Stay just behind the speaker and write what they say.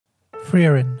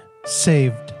Frieren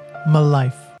saved my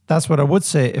life. That's what I would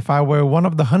say if I were one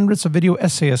of the hundreds of video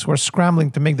essayists who are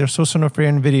scrambling to make their Sou Sou No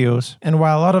Frieren videos. And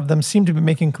while a lot of them seem to be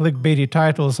making clickbaity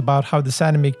titles about how this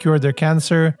anime cured their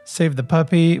cancer, saved the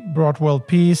puppy, brought world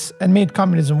peace, and made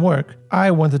communism work, I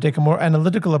want to take a more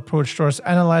analytical approach towards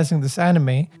analyzing this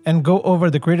anime and go over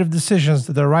the creative decisions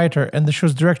that the writer and the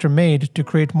show's director made to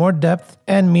create more depth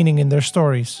and meaning in their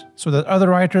stories, so that other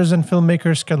writers and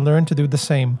filmmakers can learn to do the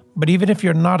same. But even if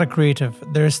you're not a creative,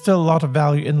 there is still a lot of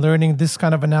value in learning this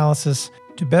kind of analysis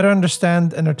to better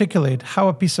understand and articulate how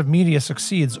a piece of media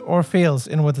succeeds or fails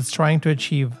in what it's trying to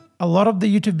achieve. A lot of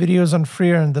the YouTube videos on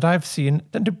Frieren that I've seen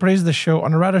tend to praise the show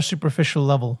on a rather superficial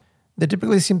level. They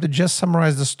typically seem to just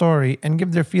summarize the story and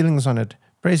give their feelings on it,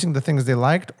 praising the things they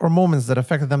liked or moments that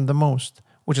affected them the most,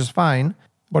 which is fine,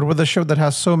 but with a show that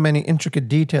has so many intricate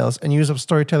details and use of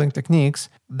storytelling techniques,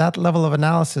 that level of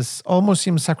analysis almost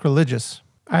seems sacrilegious.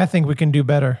 I think we can do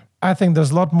better. I think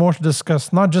there's a lot more to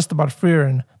discuss, not just about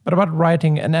Frieren, but about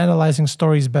writing and analyzing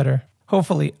stories better.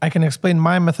 Hopefully, I can explain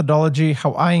my methodology,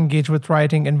 how I engage with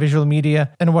writing and visual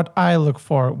media, and what I look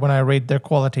for when I rate their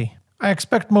quality. I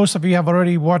expect most of you have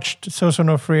already watched Sou Sou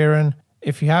No Frieren.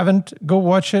 If you haven't, go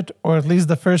watch it, or at least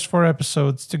the first 4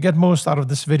 episodes, to get most out of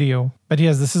this video. But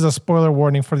yes, this is a spoiler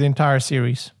warning for the entire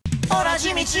series.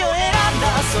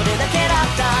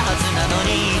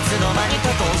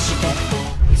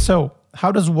 So,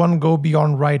 how does one go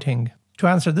beyond writing? To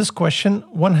answer this question,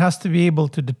 one has to be able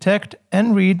to detect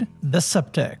and read the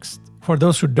subtext. For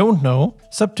those who don't know,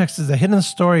 subtext is a hidden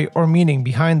story or meaning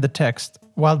behind the text.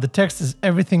 While the text is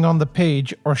everything on the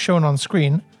page or shown on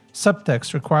screen,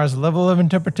 subtext requires a level of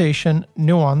interpretation,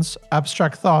 nuance,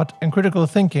 abstract thought, and critical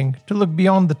thinking to look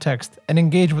beyond the text and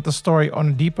engage with the story on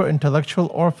a deeper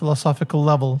intellectual or philosophical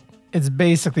level. It's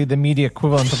basically the media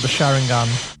equivalent of the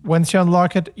Sharingan. Once you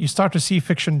unlock it, you start to see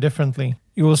fiction differently.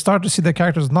 You will start to see the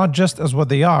characters not just as what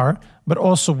they are, but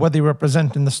also what they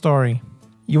represent in the story.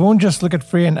 You won't just look at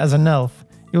Frieren as an elf.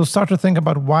 You'll start to think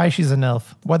about why she's an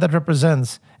elf, what that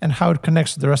represents, and how it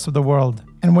connects to the rest of the world.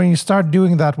 And when you start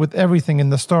doing that with everything in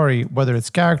the story, whether it's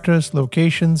characters,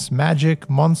 locations, magic,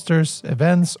 monsters,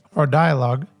 events, or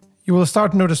dialogue, you will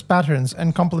start to notice patterns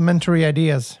and complementary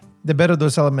ideas. The better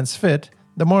those elements fit,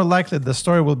 the more likely the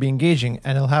story will be engaging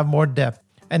and it'll have more depth.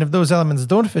 And if those elements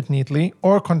don't fit neatly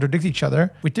or contradict each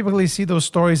other, we typically see those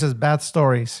stories as bad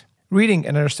stories. Reading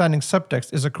and understanding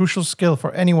subtext is a crucial skill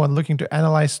for anyone looking to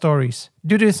analyze stories.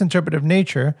 Due to its interpretive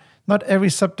nature, not every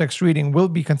subtext reading will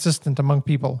be consistent among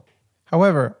people.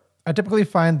 However, I typically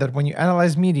find that when you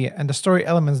analyze media and the story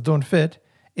elements don't fit,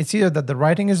 it's either that the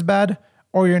writing is bad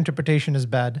or your interpretation is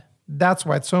bad. That's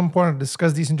why it's so important to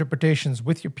discuss these interpretations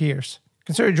with your peers.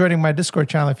 Consider joining my Discord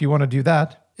channel if you want to do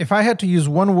that. If I had to use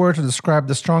one word to describe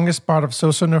the strongest part of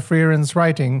Sou Sou No Frieren's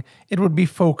writing, it would be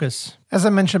focus. As I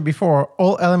mentioned before,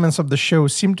 all elements of the show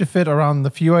seem to fit around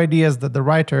the few ideas that the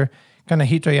writer,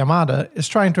 Kanehito Yamada, is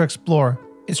trying to explore.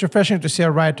 It's refreshing to see a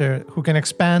writer who can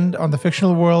expand on the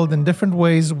fictional world in different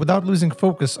ways without losing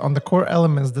focus on the core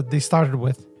elements that they started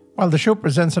with. While the show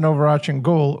presents an overarching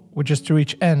goal, which is to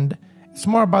reach end, it's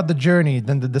more about the journey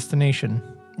than the destination.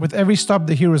 With every stop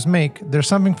the heroes make, there's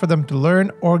something for them to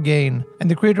learn or gain, and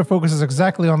the creator focuses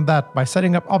exactly on that by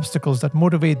setting up obstacles that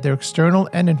motivate their external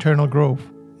and internal growth.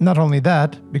 Not only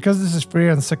that, because this is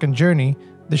Frieren's second journey,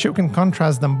 the show can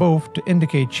contrast them both to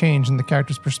indicate change in the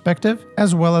character's perspective,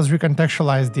 as well as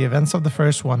recontextualize the events of the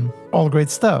first one. All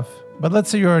great stuff, but let's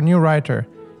say you're a new writer.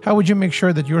 How would you make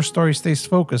sure that your story stays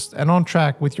focused and on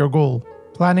track with your goal?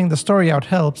 Planning the story out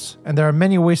helps, and there are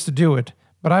many ways to do it,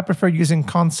 but I prefer using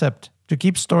concept to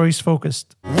keep stories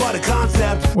focused. What a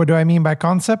concept! What do I mean by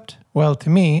concept? Well, to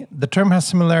me, the term has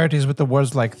similarities with the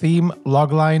words like theme,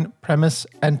 logline, premise,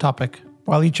 and topic.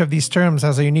 While each of these terms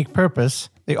has a unique purpose,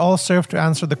 they all serve to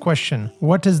answer the question,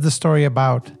 what is the story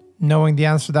about? Knowing the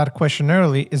answer to that question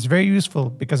early is very useful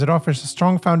because it offers a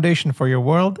strong foundation for your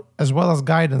world, as well as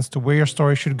guidance to where your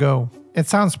story should go. It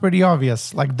sounds pretty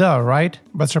obvious, like duh, right?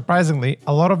 But surprisingly,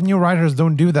 a lot of new writers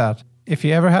don't do that. If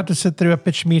you ever had to sit through a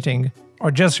pitch meeting, or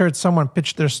just heard someone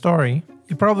pitch their story,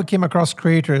 you probably came across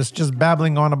creators just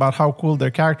babbling on about how cool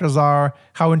their characters are,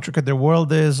 how intricate their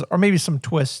world is, or maybe some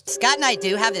twists. Scott and I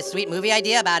do have this sweet movie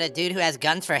idea about a dude who has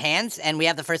guns for hands, and we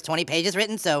have the first 20 pages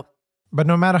written, so... But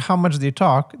no matter how much they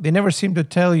talk, they never seem to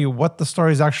tell you what the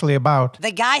story is actually about.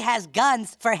 The guy has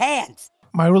guns for hands.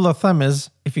 My rule of thumb is,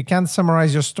 if you can't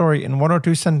summarize your story in 1 or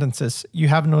 2 sentences, you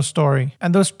have no story.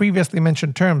 And those previously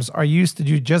mentioned terms are used to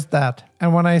do just that.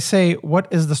 And when I say, what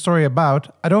is the story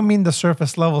about, I don't mean the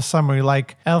surface level summary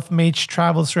like, elf mage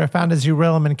travels through a fantasy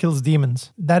realm and kills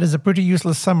demons. That is a pretty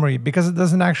useless summary because it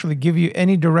doesn't actually give you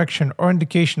any direction or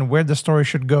indication where the story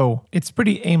should go. It's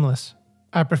pretty aimless.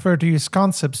 I prefer to use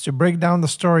concepts to break down the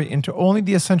story into only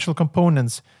the essential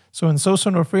components. So in Sou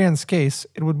Sou No Frieren's case,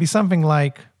 it would be something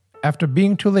like, after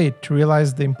being too late to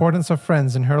realize the importance of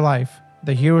friends in her life,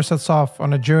 the hero sets off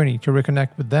on a journey to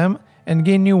reconnect with them and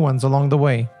gain new ones along the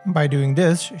way. By doing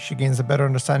this, she gains a better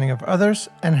understanding of others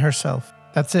and herself.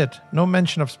 That's it. No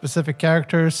mention of specific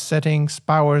characters, settings,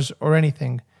 powers, or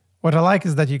anything. What I like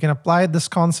is that you can apply this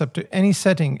concept to any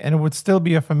setting and it would still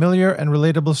be a familiar and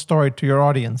relatable story to your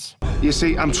audience. You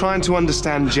see, I'm trying to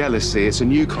understand jealousy. It's a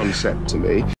new concept to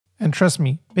me. And trust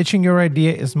me, pitching your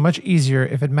idea is much easier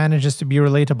if it manages to be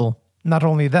relatable. Not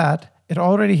only that, it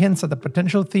already hints at the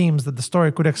potential themes that the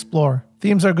story could explore.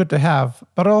 Themes are good to have,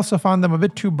 but I also found them a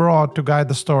bit too broad to guide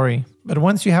the story. But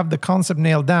once you have the concept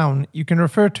nailed down, you can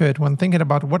refer to it when thinking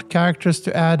about what characters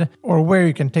to add or where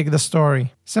you can take the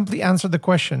story. Simply answer the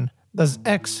question, does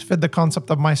X fit the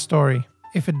concept of my story?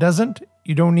 If it doesn't,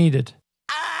 you don't need it.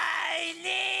 I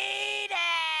need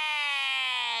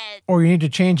it! Or you need to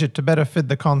change it to better fit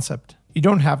the concept. You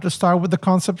don't have to start with the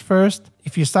concept first.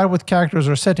 If you start with characters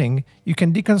or setting, you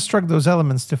can deconstruct those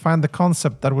elements to find the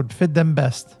concept that would fit them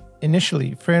best.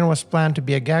 Initially, Frieren was planned to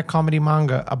be a gag comedy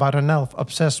manga about an elf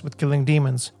obsessed with killing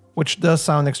demons, which does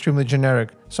sound extremely generic,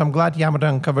 so I'm glad Yamada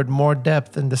uncovered more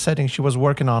depth in the setting she was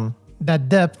working on. That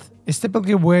depth is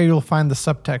typically where you'll find the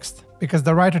subtext, because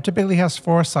the writer typically has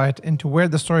foresight into where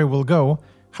the story will go,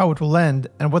 how it will end,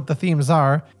 and what the themes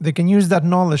are. They can use that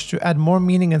knowledge to add more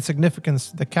meaning and significance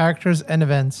to the characters and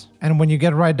events. And when you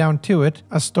get right down to it,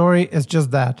 a story is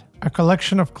just that. A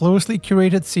collection of closely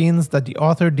curated scenes that the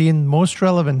author deemed most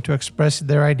relevant to express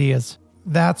their ideas.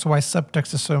 That's why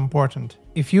subtext is so important.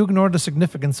 If you ignore the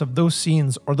significance of those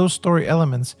scenes or those story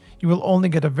elements, you will only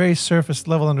get a very surface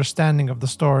level understanding of the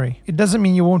story. It doesn't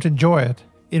mean you won't enjoy it.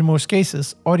 In most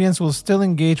cases, audience will still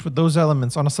engage with those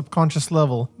elements on a subconscious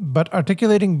level, but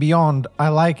articulating beyond "I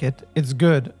like it, it's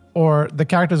good," or "the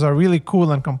characters are really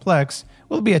cool and complex"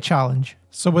 will be a challenge.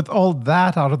 So with all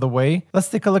that out of the way, let's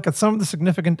take a look at some of the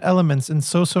significant elements in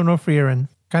Sou Sou No Frieren.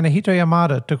 Kanehito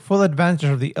Yamada took full advantage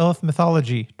of the elf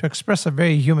mythology to express a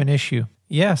very human issue.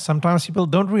 Yes, sometimes people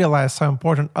don't realize how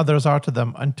important others are to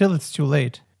them until it's too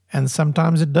late. And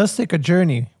sometimes it does take a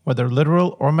journey, whether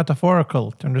literal or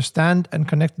metaphorical, to understand and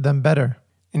connect to them better.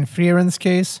 In Frieren's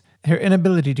case, her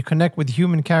inability to connect with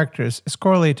human characters is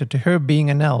correlated to her being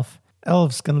an elf.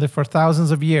 Elves can live for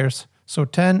thousands of years, so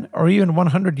 10 or even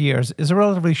 100 years is a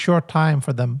relatively short time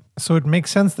for them. So it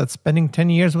makes sense that spending 10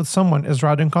 years with someone is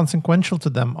rather inconsequential to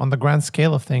them on the grand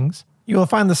scale of things. You will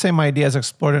find the same ideas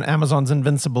explored in Amazon's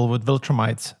Invincible with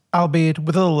Viltrumites, albeit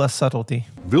with a little less subtlety.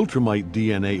 Viltrumite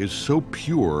DNA is so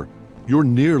pure, you're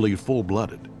nearly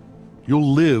full-blooded.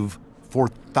 You'll live for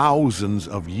thousands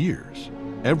of years.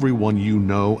 Everyone you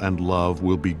know and love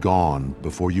will be gone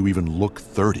before you even look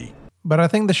 30. But I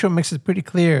think the show makes it pretty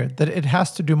clear that it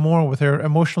has to do more with her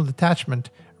emotional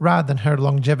detachment rather than her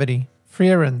longevity.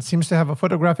 Frieren seems to have a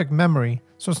photographic memory,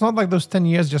 so it's not like those 10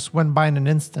 years just went by in an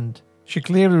instant. She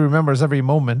clearly remembers every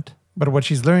moment, but what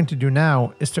she's learned to do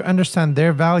now is to understand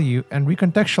their value and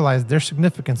recontextualize their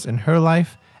significance in her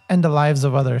life and the lives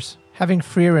of others. Having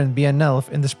Frieren be an elf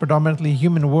in this predominantly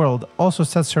human world also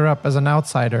sets her up as an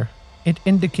outsider. It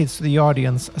indicates to the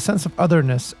audience a sense of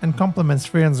otherness and complements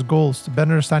Frieren's goals to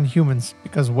better understand humans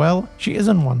because, well, she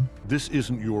isn't one. This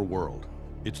isn't your world,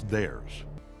 it's theirs.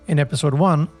 In episode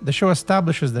 1, the show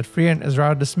establishes that Frieren is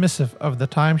rather dismissive of the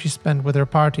time she spent with her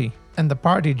party, and the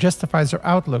party justifies her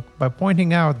outlook by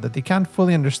pointing out that they can't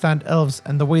fully understand elves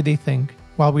and the way they think.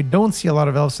 While we don't see a lot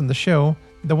of elves in the show,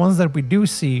 the ones that we do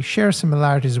see share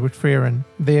similarities with Frieren.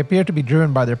 They appear to be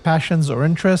driven by their passions or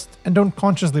interests and don't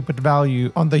consciously put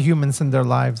value on the humans in their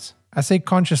lives. I say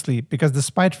consciously because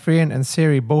despite Frieren and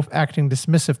Seri both acting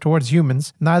dismissive towards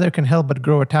humans, neither can help but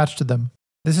grow attached to them.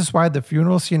 This is why the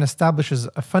funeral scene establishes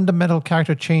a fundamental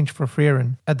character change for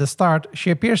Frieren. At the start, she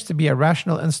appears to be a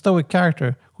rational and stoic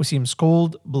character who seems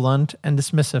cold, blunt, and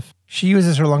dismissive. She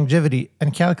uses her longevity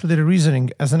and calculated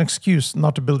reasoning as an excuse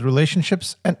not to build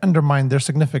relationships and undermine their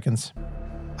significance.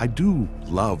 I do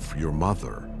love your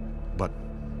mother, but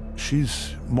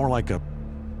she's more like a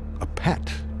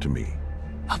pet to me.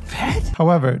 A pet?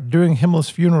 However, during Himmel's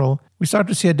funeral, we start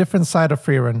to see a different side of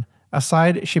Frieren, a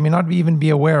side she may not even be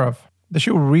aware of. The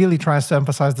show really tries to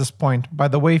emphasize this point by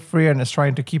the way Frieren is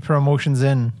trying to keep her emotions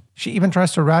in. She even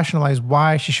tries to rationalize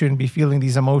why she shouldn't be feeling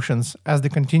these emotions as they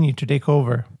continue to take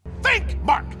over. Think,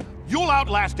 Mark! You'll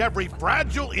outlast every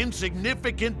fragile,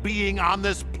 insignificant being on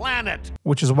this planet!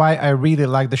 Which is why I really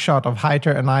like the shot of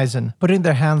Heiter and Eisen putting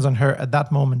their hands on her at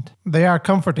that moment. They are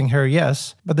comforting her,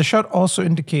 yes, but the shot also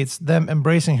indicates them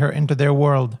embracing her into their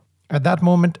world. At that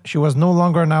moment, she was no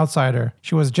longer an outsider.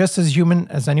 She was just as human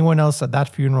as anyone else at that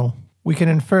funeral. We can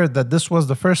infer that this was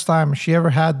the first time she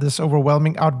ever had this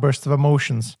overwhelming outburst of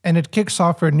emotions, and it kicks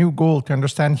off her new goal to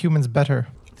understand humans better.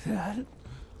 Dad?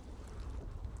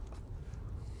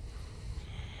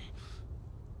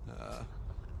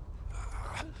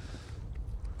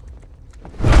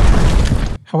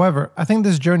 However, I think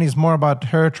this journey is more about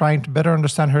her trying to better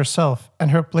understand herself and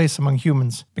her place among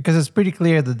humans, because it's pretty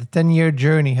clear that the 10-year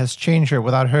journey has changed her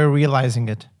without her realizing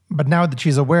it. But now that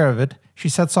she's aware of it, she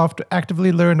sets off to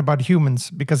actively learn about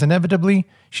humans, because inevitably,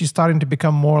 she's starting to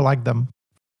become more like them.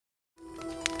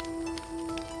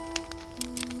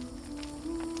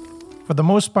 For the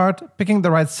most part, picking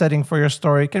the right setting for your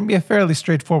story can be a fairly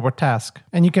straightforward task,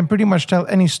 and you can pretty much tell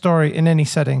any story in any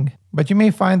setting. But you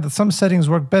may find that some settings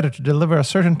work better to deliver a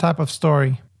certain type of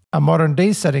story. A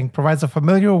modern-day setting provides a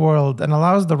familiar world and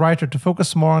allows the writer to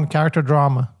focus more on character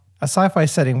drama. A sci-fi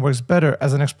setting works better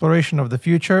as an exploration of the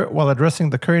future while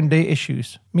addressing the current-day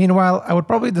issues. Meanwhile, I would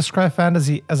probably describe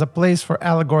fantasy as a place for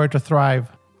allegory to thrive,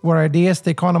 where ideas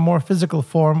take on a more physical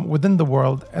form within the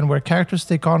world and where characters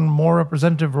take on more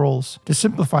representative roles to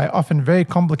simplify often very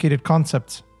complicated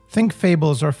concepts. Think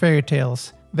fables or fairy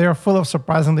tales. They are full of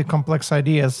surprisingly complex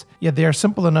ideas, yet they are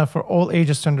simple enough for all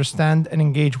ages to understand and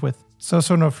engage with. Sou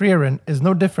Sou No Frieren is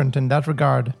no different in that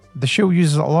regard. The show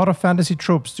uses a lot of fantasy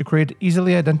tropes to create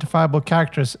easily identifiable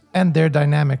characters and their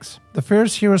dynamics. The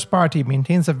first hero's party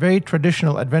maintains a very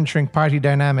traditional adventuring party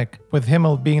dynamic, with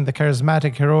Himmel being the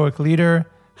charismatic heroic leader,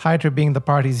 Heiter being the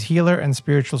party's healer and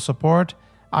spiritual support,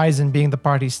 Eisen being the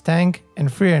party's tank, and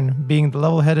Frieren being the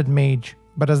level-headed mage.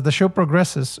 But as the show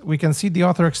progresses, we can see the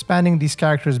author expanding these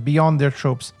characters beyond their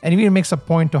tropes, and even makes a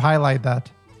point to highlight that.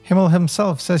 Himmel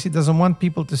himself says he doesn't want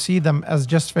people to see them as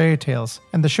just fairy tales,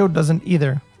 and the show doesn't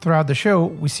either. Throughout the show,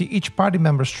 we see each party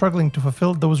member struggling to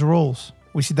fulfill those roles.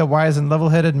 We see the wise and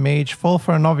level-headed mage fall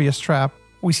for an obvious trap,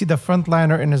 we see the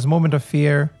frontliner in his moment of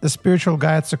fear, the spiritual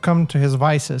guide succumb to his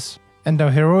vices, and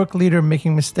the heroic leader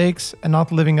making mistakes and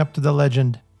not living up to the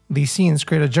legend. These scenes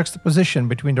create a juxtaposition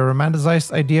between the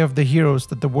romanticized idea of the heroes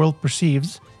that the world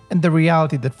perceives and the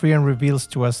reality that Frieren reveals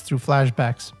to us through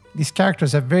flashbacks. These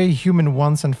characters have very human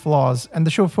wants and flaws, and the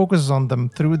show focuses on them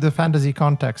through the fantasy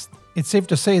context. It's safe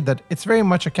to say that it's very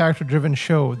much a character-driven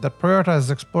show that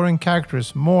prioritizes exploring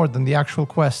characters more than the actual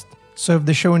quest. So if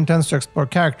the show intends to explore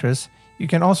characters, you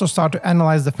can also start to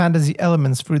analyze the fantasy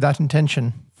elements through that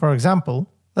intention. For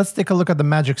example, let's take a look at the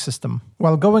magic system.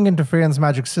 While going into Frieren's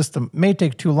magic system may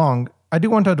take too long, I do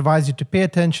want to advise you to pay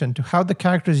attention to how the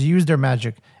characters use their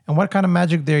magic and what kind of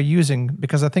magic they're using,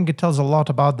 because I think it tells a lot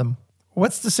about them.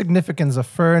 What's the significance of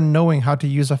Frieren knowing how to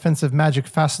use offensive magic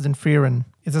faster than Frieren?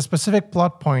 It's a specific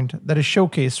plot point that is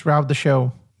showcased throughout the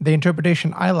show. The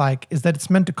interpretation I like is that it's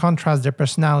meant to contrast their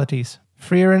personalities.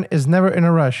 Frieren is never in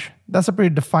a rush. That's a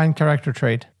pretty defined character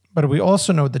trait. But we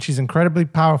also know that she's incredibly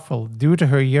powerful due to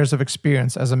her years of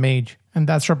experience as a mage. And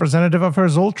that's representative of her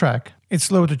Zoltrak. It's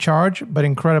slow to charge, but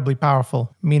incredibly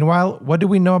powerful. Meanwhile, what do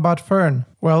we know about Fern?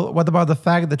 Well, what about the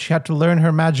fact that she had to learn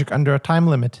her magic under a time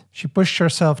limit? She pushed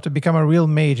herself to become a real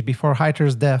mage before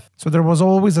Heiter's death, so there was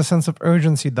always a sense of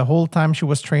urgency the whole time she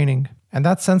was training. And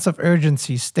that sense of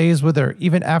urgency stays with her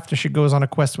even after she goes on a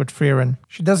quest with Frieren.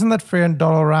 She doesn't let Frieren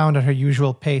dawdle around at her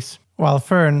usual pace. While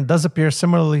Fern does appear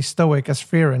similarly stoic as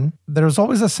Frieren, there is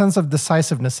always a sense of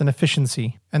decisiveness and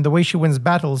efficiency, and the way she wins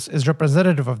battles is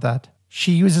representative of that.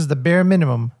 She uses the bare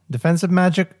minimum: defensive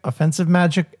magic, offensive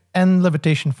magic, and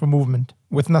levitation for movement.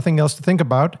 With nothing else to think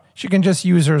about, she can just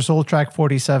use her Zoltrak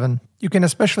 47. You can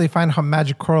especially find how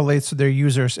magic correlates to their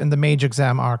users in the mage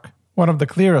exam arc. One of the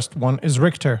clearest one is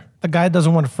Richter. The guy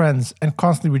doesn't want friends and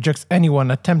constantly rejects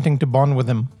anyone attempting to bond with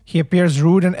him. He appears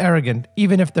rude and arrogant,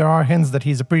 even if there are hints that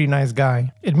he's a pretty nice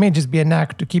guy. It may just be a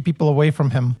knack to keep people away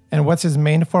from him. And what's his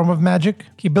main form of magic?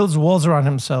 He builds walls around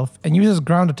himself and uses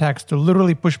ground attacks to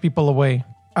literally push people away.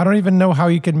 I don't even know how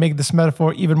you can make this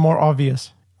metaphor even more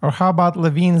obvious. Or how about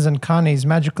Levine's and Kane's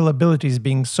magical abilities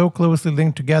being so closely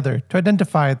linked together to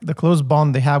identify the close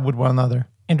bond they have with one another?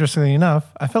 Interestingly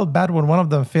enough, I felt bad when one of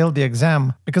them failed the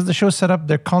exam because the show set up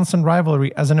their constant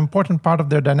rivalry as an important part of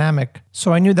their dynamic,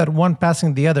 so I knew that one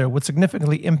passing the other would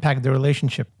significantly impact their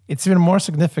relationship. It's even more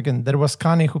significant that it was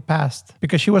Kane who passed,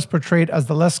 because she was portrayed as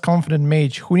the less confident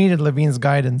mage who needed Levine's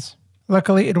guidance.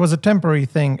 Luckily, it was a temporary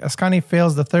thing, as Connie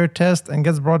fails the third test and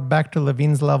gets brought back to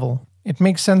Levine's level. It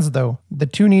makes sense though, the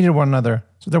two needed one another,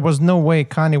 so there was no way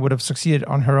Connie would have succeeded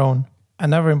on her own.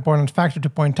 Another important factor to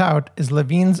point out is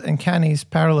Levine's and Connie's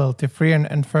parallel to Frieren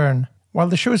and Fern. While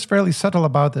the show is fairly subtle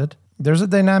about it, there's a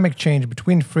dynamic change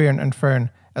between Frieren and Fern,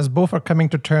 as both are coming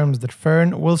to terms that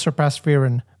Fern will surpass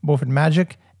Frieren, both in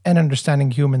magic and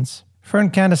understanding humans. Fern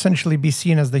can essentially be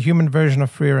seen as the human version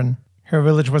of Frieren. Her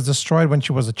village was destroyed when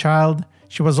she was a child,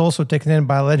 she was also taken in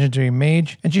by a legendary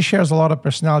mage, and she shares a lot of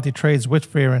personality traits with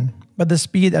Frieren. But the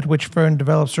speed at which Fern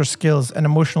develops her skills and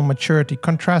emotional maturity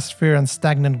contrasts Frieren's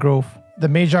stagnant growth. The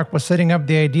mage arc was setting up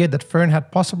the idea that Fern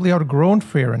had possibly outgrown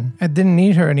Frieren and didn't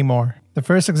need her anymore. The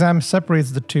first exam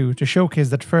separates the two to showcase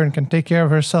that Fern can take care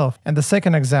of herself, and the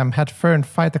second exam had Fern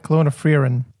fight the clone of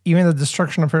Frieren. Even the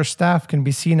destruction of her staff can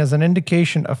be seen as an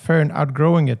indication of Fern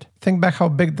outgrowing it. Think back how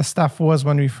big the staff was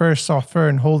when we first saw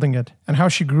Fern holding it, and how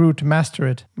she grew to master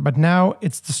it. But now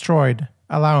it's destroyed,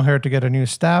 allowing her to get a new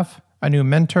staff, a new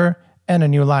mentor, and a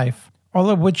new life. All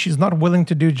of which she's not willing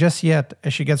to do just yet,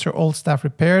 as she gets her old staff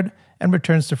repaired and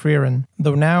returns to Frieren.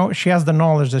 Though now she has the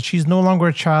knowledge that she's no longer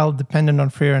a child dependent on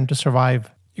Frieren to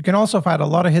survive. You can also find a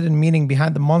lot of hidden meaning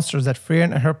behind the monsters that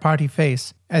Frieren and her party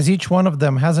face, as each one of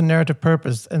them has a narrative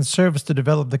purpose and serves to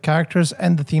develop the characters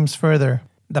and the themes further.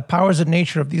 The powers and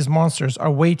nature of these monsters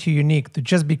are way too unique to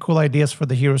just be cool ideas for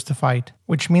the heroes to fight,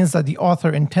 which means that the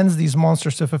author intends these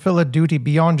monsters to fulfill a duty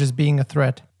beyond just being a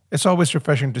threat. It's always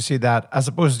refreshing to see that, as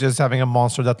opposed to just having a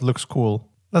monster that looks cool.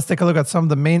 Let's take a look at some of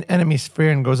the main enemies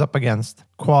Frieren goes up against.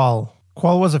 Qual.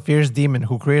 Qual was a fierce demon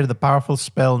who created the powerful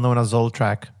spell known as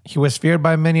Zoltrak. He was feared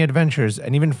by many adventurers,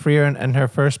 and even Frieren and her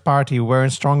first party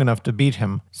weren't strong enough to beat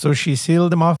him, so she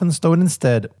sealed him off in stone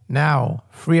instead. Now,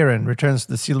 Frieren returns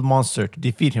to the sealed monster to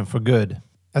defeat him for good.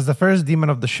 As the first demon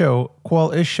of the show,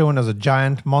 Qual is shown as a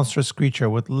giant, monstrous creature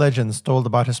with legends told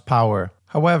about his power.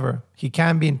 However, he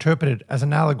can be interpreted as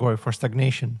an allegory for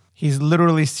stagnation. He's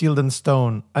literally sealed in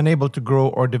stone, unable to grow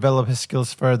or develop his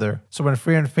skills further. So when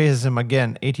Frieren faces him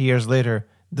again 80 years later,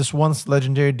 this once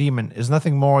legendary demon is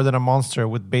nothing more than a monster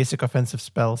with basic offensive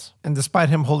spells. And despite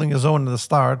him holding his own at the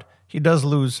start, he does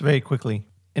lose very quickly.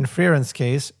 In Frieren's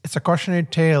case, it's a cautionary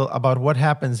tale about what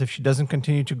happens if she doesn't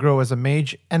continue to grow as a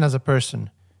mage and as a person.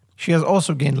 She has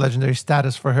also gained legendary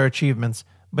status for her achievements,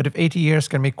 but if 80 years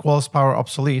can make Qual's power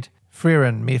obsolete,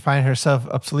 Frieren may find herself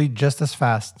obsolete just as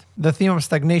fast. The theme of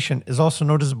stagnation is also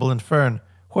noticeable in Fern,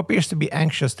 who appears to be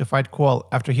anxious to fight Qual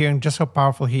after hearing just how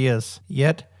powerful he is.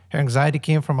 Yet, her anxiety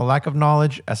came from a lack of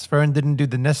knowledge, as Fern didn't do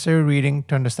the necessary reading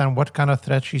to understand what kind of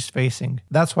threat she's facing.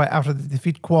 That's why after they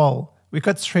defeat Qual, we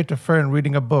cut straight to Fern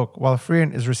reading a book while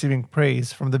Frieren is receiving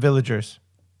praise from the villagers.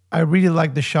 I really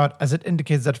like the shot, as it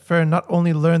indicates that Fern not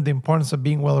only learned the importance of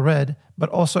being well read, but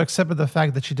also accepted the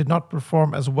fact that she did not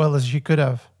perform as well as she could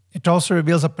have. It also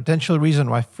reveals a potential reason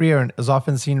why Frieren is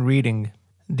often seen reading.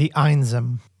 The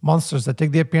Einzem, monsters that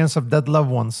take the appearance of dead loved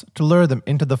ones to lure them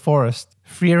into the forest.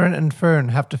 Frieren and Fern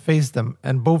have to face them,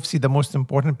 and both see the most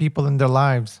important people in their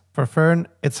lives. For Fern,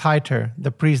 it's Heiter,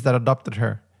 the priest that adopted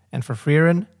her, and for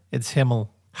Frieren, it's Himmel.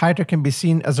 Heiter can be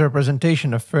seen as a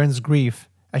representation of Fern's grief,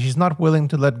 as she's not willing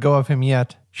to let go of him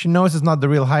yet. She knows it's not the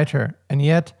real Heiter, and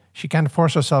yet she can't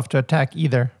force herself to attack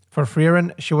either. For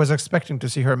Frieren, she was expecting to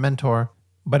see her mentor,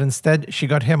 but instead she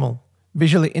got Himmel,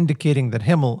 visually indicating that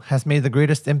Himmel has made the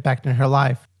greatest impact in her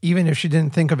life, even if she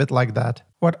didn't think of it like that.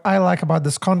 What I like about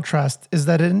this contrast is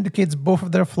that it indicates both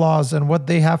of their flaws and what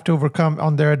they have to overcome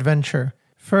on their adventure.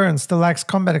 Fern still lacks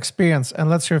combat experience and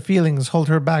lets her feelings hold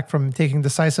her back from taking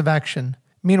decisive action.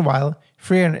 Meanwhile,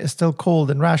 Frieren is still cold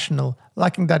and rational,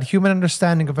 lacking that human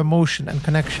understanding of emotion and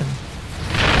connection.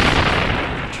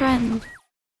 Trend.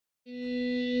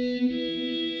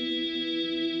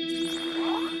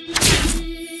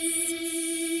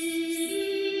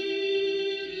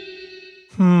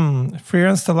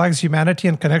 Frieren still lacks humanity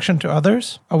and connection to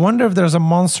others? I wonder if there's a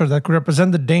monster that could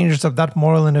represent the dangers of that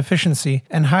moral inefficiency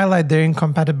and highlight their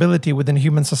incompatibility within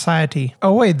human society.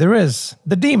 Oh wait, there is.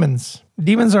 The demons.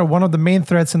 Demons are one of the main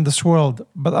threats in this world,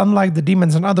 but unlike the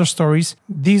demons in other stories,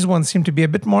 these ones seem to be a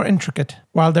bit more intricate.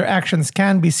 While their actions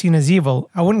can be seen as evil,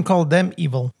 I wouldn't call them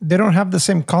evil. They don't have the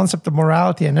same concept of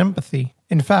morality and empathy.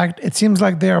 In fact, it seems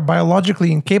like they are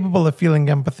biologically incapable of feeling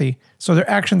empathy, so their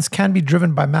actions can be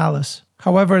driven by malice.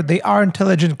 However, they are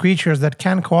intelligent creatures that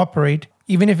can cooperate,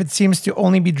 even if it seems to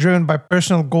only be driven by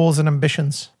personal goals and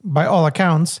ambitions. By all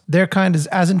accounts, their kind is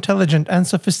as intelligent and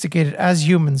sophisticated as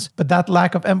humans, but that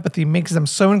lack of empathy makes them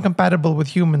so incompatible with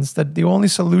humans that the only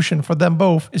solution for them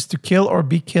both is to kill or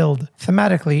be killed.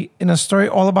 Thematically, in a story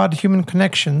all about human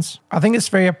connections, I think it's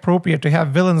very appropriate to have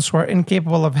villains who are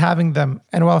incapable of having them,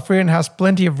 and while Frieren has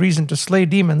plenty of reason to slay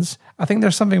demons, I think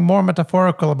there's something more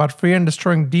metaphorical about Frieren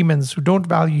destroying demons who don't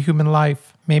value human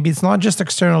life. Maybe it's not just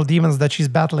external demons that she's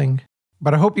battling.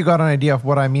 But I hope you got an idea of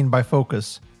what I mean by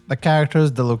focus. The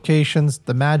characters, the locations,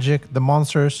 the magic, the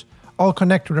monsters, all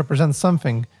connect to represent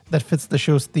something that fits the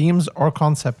show's themes or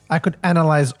concept. I could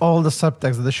analyze all the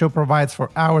subtext that the show provides for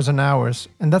hours and hours,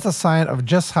 and that's a sign of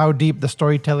just how deep the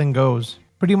storytelling goes.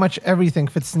 Pretty much everything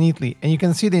fits neatly, and you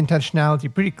can see the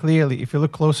intentionality pretty clearly if you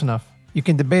look close enough. You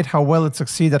can debate how well it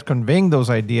succeeds at conveying those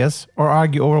ideas, or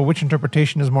argue over which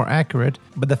interpretation is more accurate,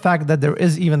 but the fact that there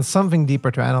is even something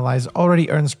deeper to analyze already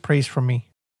earns praise from me.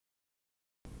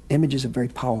 Images are very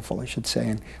powerful, I should say,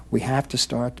 and we have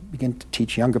to begin to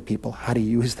teach younger people how to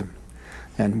use them,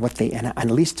 and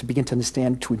at least to begin to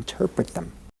understand, to interpret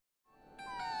them.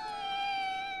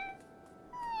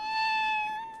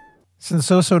 Since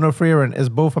Sou Sou No Frieren is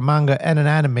both a manga and an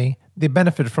anime, they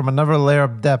benefit from another layer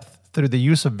of depth through the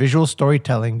use of visual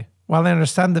storytelling. While I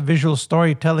understand the visual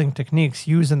storytelling techniques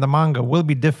used in the manga will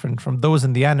be different from those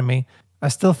in the anime, I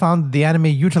still found that the anime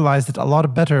utilized it a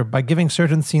lot better by giving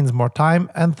certain scenes more time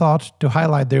and thought to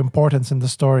highlight their importance in the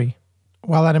story.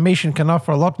 While animation can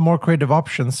offer a lot more creative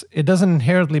options, it doesn't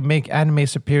inherently make anime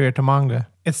superior to manga.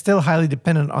 It's still highly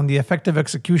dependent on the effective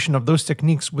execution of those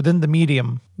techniques within the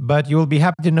medium, but you will be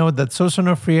happy to know that Sou Sou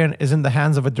No Frieren is in the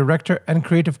hands of a director and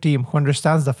creative team who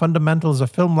understands the fundamentals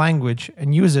of film language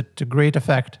and use it to great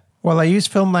effect. While I use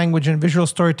film language and visual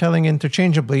storytelling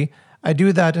interchangeably, I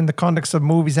do that in the context of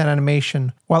movies and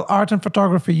animation. While art and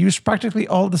photography use practically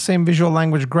all the same visual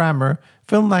language grammar,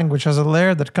 film language has a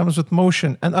layer that comes with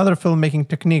motion and other filmmaking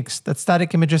techniques that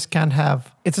static images can't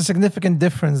have. It's a significant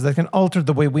difference that can alter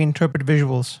the way we interpret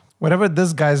visuals. Whatever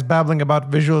this guy's babbling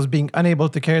about visuals being unable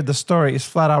to carry the story is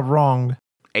flat out wrong.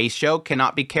 A show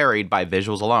cannot be carried by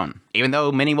visuals alone, even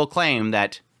though many will claim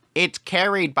that it's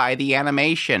carried by the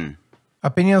animation.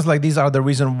 Opinions like these are the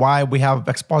reason why we have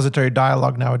expository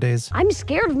dialogue nowadays. I'm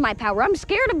scared of my power. I'm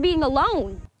scared of being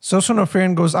alone. Sou Sou No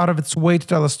Frieren goes out of its way to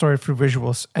tell a story through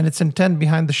visuals, and its intent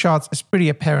behind the shots is pretty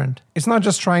apparent. It's not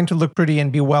just trying to look pretty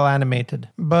and be well animated.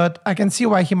 But I can see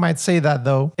why he might say that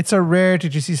though. It's a rarity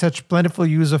to see such plentiful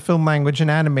use of film language in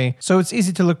anime, so it's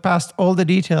easy to look past all the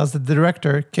details that the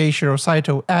director, Keishiro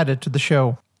Saito, added to the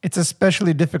show. It's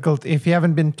especially difficult if you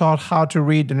haven't been taught how to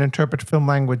read and interpret film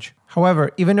language.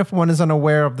 However, even if one is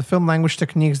unaware of the film language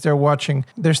techniques they're watching,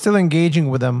 they're still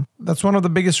engaging with them. That's one of the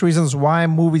biggest reasons why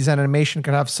movies and animation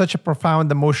can have such a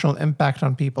profound emotional impact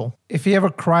on people. If you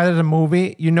ever cried at a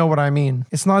movie, you know what I mean.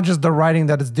 It's not just the writing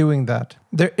that is doing that.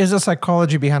 There is a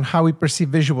psychology behind how we perceive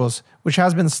visuals, which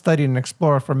has been studied and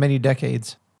explored for many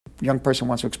decades. A young person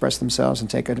wants to express themselves and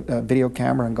take a video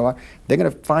camera and go out, they're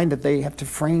going to find that they have to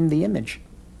frame the image.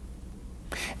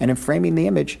 And in framing the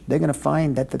image, they're going to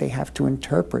find that they have to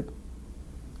interpret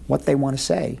what they want to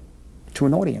say to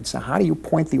an audience. Now, how do you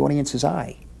point the audience's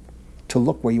eye to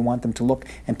look where you want them to look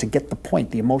and to get the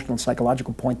point, the emotional and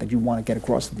psychological point that you want to get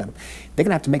across to them? They're going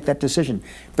to have to make that decision.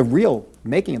 The real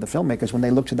making of the filmmakers when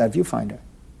they look to that viewfinder.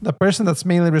 The person that's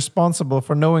mainly responsible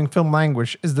for knowing film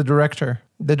language is the director.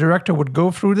 The director would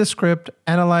go through the script,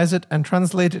 analyze it, and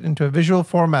translate it into a visual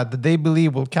format that they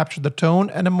believe will capture the tone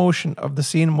and emotion of the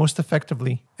scene most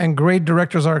effectively. And great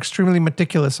directors are extremely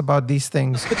meticulous about these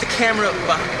things. Put the camera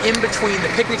in between the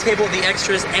picnic table, the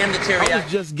extras, and the teriyaki. I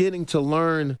was just getting to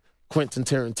learn Quentin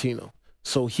Tarantino.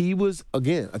 So he was,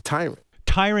 again, a tyrant.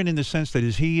 Tyrant in the sense that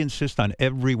does he insist on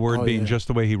every word being just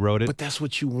the way he wrote it? But that's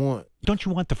what you want. Don't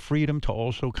you want the freedom to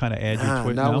also kind of add your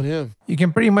twist? Not with him. You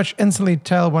can pretty much instantly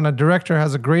tell when a director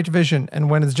has a great vision and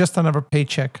when it's just another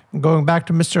paycheck. Going back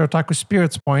to Mr. Otaku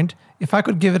Spirit's point, if I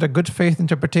could give it a good faith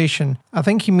interpretation, I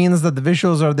think he means that the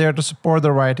visuals are there to support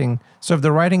the writing. So if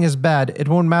the writing is bad, it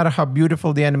won't matter how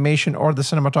beautiful the animation or the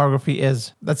cinematography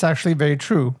is. That's actually very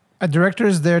true. A director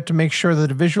is there to make sure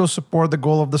that the visuals support the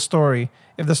goal of the story.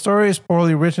 If the story is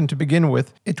poorly written to begin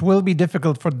with, it will be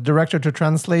difficult for the director to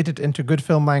translate it into good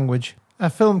film language.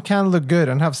 A film can look good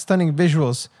and have stunning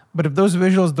visuals, but if those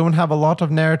visuals don't have a lot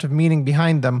of narrative meaning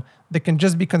behind them, they can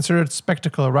just be considered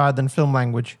spectacle rather than film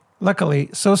language. Luckily,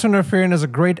 Sou Sou No Frieren is a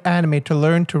great anime to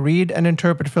learn to read and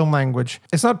interpret film language.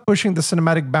 It's not pushing the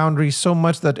cinematic boundaries so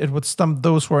much that it would stump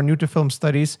those who are new to film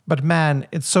studies, but man,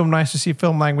 it's so nice to see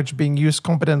film language being used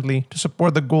competently to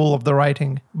support the goal of the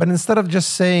writing. But instead of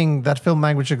just saying that film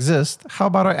language exists, how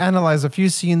about I analyze a few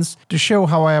scenes to show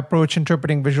how I approach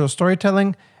interpreting visual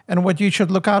storytelling and what you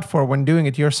should look out for when doing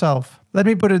it yourself. Let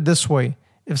me put it this way.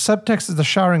 If subtext is the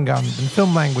Sharingan, then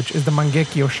film language is the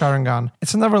Mangekyo Sharingan.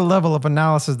 It's another level of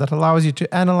analysis that allows you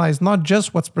to analyze not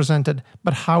just what's presented,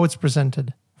 but how it's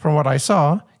presented. From what I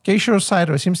saw, Keishiro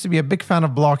Saito seems to be a big fan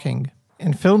of blocking.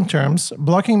 In film terms,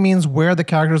 blocking means where the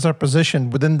characters are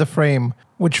positioned within the frame,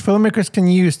 which filmmakers can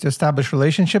use to establish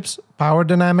relationships, power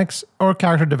dynamics, or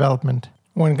character development.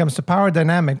 When it comes to power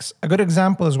dynamics, a good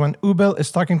example is when Ubel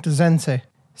is talking to Zensei.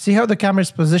 See how the camera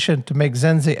is positioned to make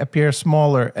Zensei appear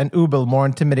smaller and Ubel more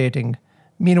intimidating.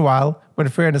 Meanwhile, when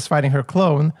Frieren is fighting her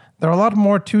clone, there are a lot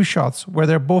more two-shots where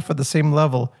they're both at the same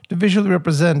level to visually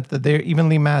represent that they're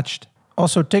evenly matched.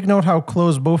 Also, take note how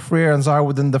close both Frierens are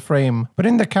within the frame.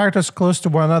 Putting the characters close to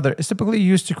one another is typically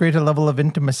used to create a level of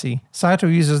intimacy. Saito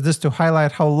uses this to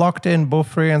highlight how locked in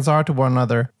both Frierens are to one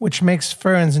another, which makes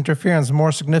Frieren's interference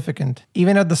more significant.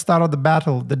 Even at the start of the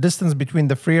battle, the distance between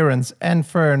the Frierens and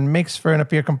Frieren makes Frieren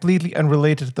appear completely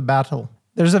unrelated to the battle.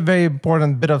 There's a very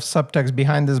important bit of subtext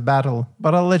behind this battle,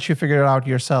 but I'll let you figure it out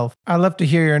yourself. I'd love to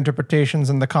hear your interpretations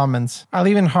in the comments. I'll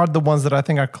even heart the ones that I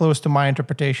think are close to my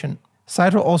interpretation.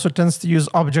 Saito also tends to use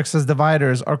objects as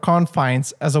dividers or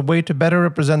confines as a way to better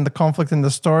represent the conflict in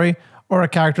the story or a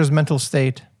character's mental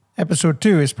state. Episode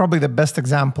 2 is probably the best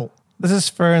example. This is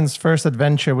Frieren's first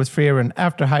adventure with Frieren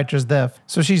after Hydra's death,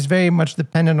 so she's very much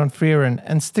dependent on Frieren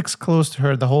and sticks close to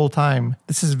her the whole time.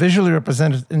 This is visually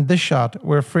represented in this shot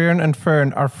where Frieren and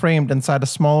Frieren are framed inside a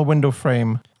small window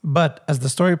frame. But as the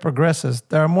story progresses,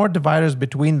 there are more dividers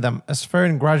between them as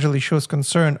Frieren gradually shows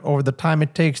concern over the time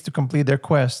it takes to complete their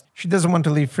quest. She doesn't want to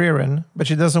leave Frieren, but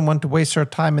she doesn't want to waste her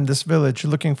time in this village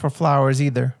looking for flowers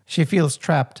either. She feels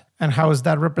trapped. And how is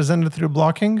that represented through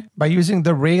blocking? By using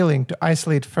the railing to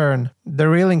isolate Frieren. The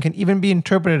railing can even be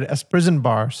interpreted as prison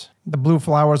bars. The blue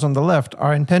flowers on the left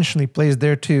are intentionally placed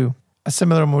there too. A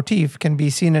similar motif can be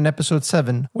seen in episode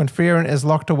 7, when Frieren is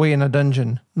locked away in a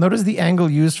dungeon. Notice the angle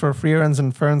used for Frieren's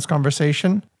and Frierin's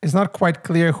conversation? It's not quite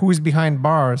clear who's behind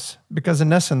bars, because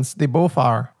in essence, they both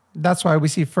are. That's why we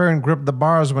see Frieren grip the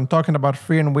bars when talking about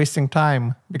Frieren wasting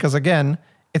time, because again,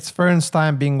 it's Frieren's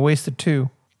time being wasted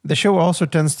too. The show also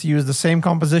tends to use the same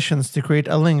compositions to create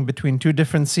a link between two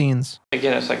different scenes.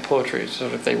 Again, it's like poetry, so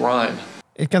if they rhyme.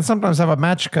 It can sometimes have a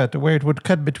match cut where it would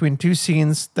cut between two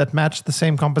scenes that match the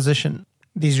same composition.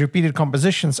 These repeated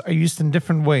compositions are used in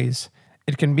different ways.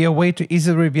 It can be a way to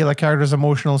easily reveal a character's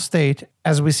emotional state,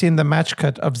 as we see in the match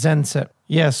cut of Zensei.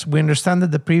 Yes, we understand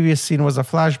that the previous scene was a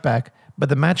flashback, but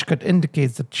the match cut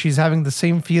indicates that she's having the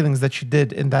same feelings that she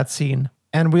did in that scene.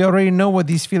 And we already know what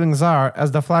these feelings are,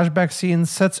 as the flashback scene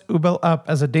sets Ubel up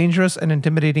as a dangerous and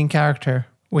intimidating character.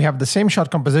 We have the same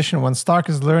shot composition when Stark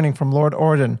is learning from Lord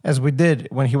Orden, as we did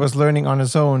when he was learning on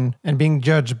his own and being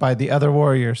judged by the other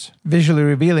warriors, visually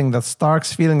revealing that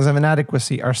Stark's feelings of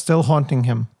inadequacy are still haunting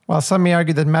him. While some may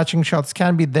argue that matching shots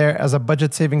can be there as a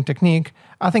budget-saving technique,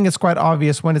 I think it's quite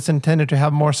obvious when it's intended to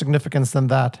have more significance than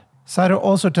that. Saito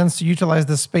also tends to utilize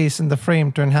the space in the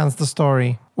frame to enhance the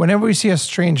story. Whenever we see a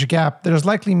strange gap, there's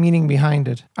likely meaning behind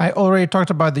it. I already talked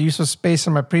about the use of space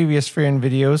in my previous Frieren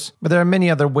videos, but there are many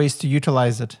other ways to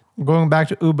utilize it. Going back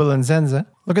to Ubel and Zensei,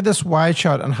 look at this wide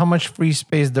shot and how much free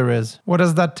space there is. What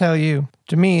does that tell you?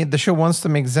 To me, the show wants to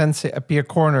make Zensei appear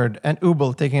cornered and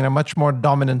Ubel taking a much more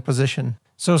dominant position.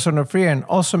 Sou Sou No Frieren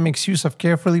also makes use of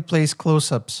carefully placed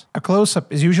close-ups. A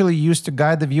close-up is usually used to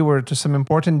guide the viewer to some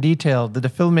important detail that the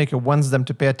filmmaker wants them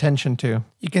to pay attention to.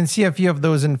 You can see a few of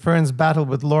those in Frierin's battle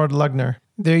with Lord Lugner.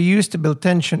 They're used to build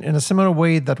tension in a similar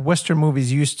way that Western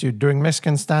movies used to during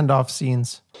Mexican standoff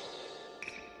scenes.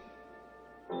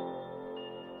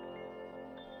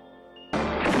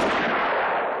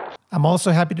 I'm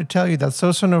also happy to tell you that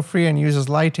Sou Sou No Frieren uses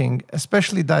lighting,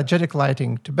 especially diegetic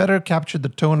lighting, to better capture the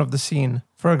tone of the scene.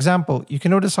 For example, you can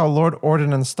notice how Lord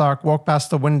Orden and Stark walk past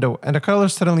the window and the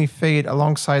colors suddenly fade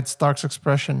alongside Stark's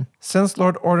expression. Since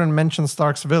Lord Orden mentions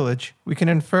Stark's village, we can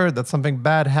infer that something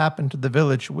bad happened to the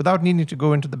village without needing to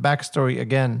go into the backstory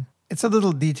again. It's a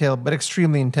little detail, but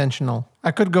extremely intentional.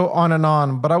 I could go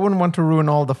on, but I wouldn't want to ruin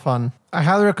all the fun. I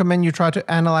highly recommend you try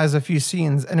to analyze a few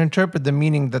scenes and interpret the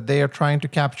meaning that they are trying to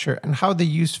capture and how they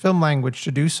use film language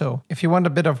to do so. If you want a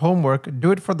bit of homework,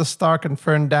 do it for the Stark and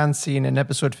Frieren dance scene in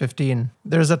episode 15.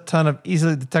 There's a ton of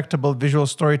easily detectable visual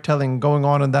storytelling going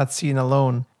on in that scene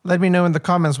alone. Let me know in the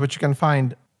comments what you can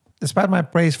find. Despite my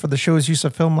praise for the show's use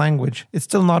of film language, it's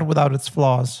still not without its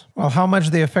flaws. While how much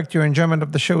they affect your enjoyment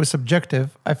of the show is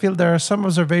subjective, I feel there are some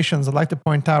observations I'd like to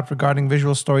point out regarding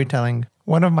visual storytelling.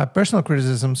 One of my personal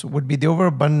criticisms would be the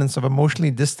overabundance of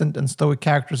emotionally distant and stoic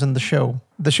characters in the show.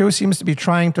 The show seems to be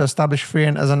trying to establish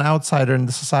Frieren as an outsider in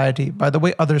the society by the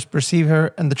way others perceive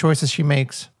her and the choices she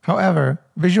makes. However,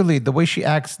 visually, the way she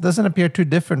acts doesn't appear too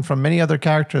different from many other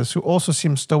characters who also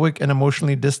seem stoic and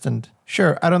emotionally distant.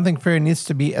 Sure, I don't think Frieren needs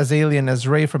to be as alien as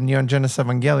Rey from Neon Genesis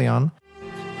Evangelion.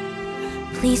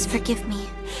 Please forgive me.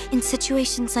 In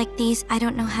situations like these, I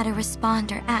don't know how to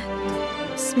respond or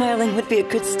act. Smiling would be a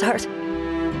good start.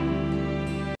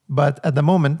 But at the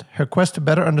moment, her quest to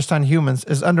better understand humans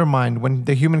is undermined when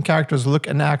the human characters look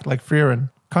and act like Frieren.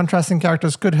 Contrasting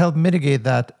characters could help mitigate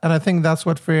that, and I think that's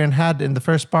what Frieren had in the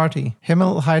first party.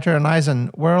 Himmel, Heiter, and Eisen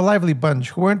were a lively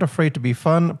bunch who weren't afraid to be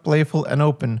fun, playful, and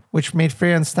open, which made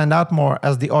Frieren stand out more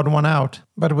as the odd one out.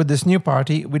 But with this new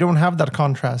party, we don't have that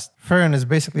contrast. Frieren is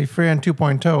basically Frieren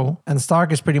 2.0, and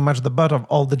Stark is pretty much the butt of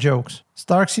all the jokes.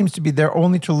 Stark seems to be there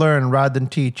only to learn rather than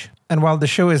teach. And while the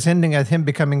show is hinting at him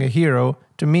becoming a hero,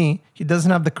 to me, he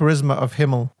doesn't have the charisma of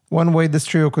Himmel. One way this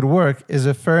trio could work is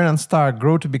if Frieren and Stark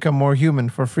grow to become more human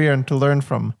for Frieren to learn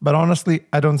from. But honestly,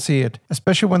 I don't see it,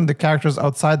 especially when the characters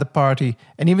outside the party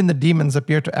and even the demons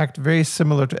appear to act very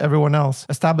similar to everyone else,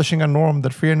 establishing a norm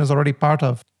that Frieren is already part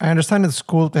of. I understand it's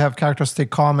cool to have characters stay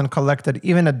calm and collected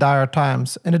even at dire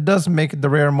times, and it does make the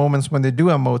rare moments when they do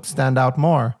emote stand out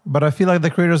more. But I feel like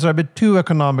the creators are a bit too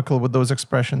economical with those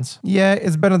expressions. Yeah,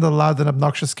 it's better than loud and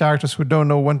obnoxious characters who don't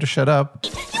know when to shut up.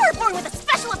 You were born with a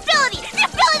special ability! The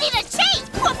ability to change!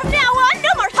 Well, from now on, no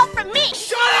more help from me!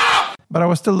 Shut up! But I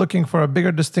was still looking for a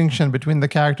bigger distinction between the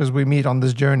characters we meet on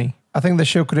this journey. I think the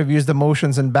show could have used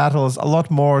emotions and battles a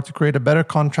lot more to create a better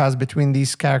contrast between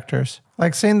these characters.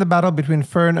 Like say in the battle between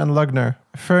Fern and Lugner.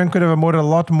 Fern could have emoted a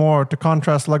lot more to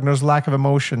contrast Lugner's lack of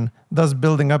emotion, thus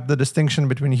building up the distinction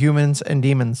between humans and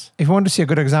demons. If you want to see a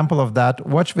good example of that,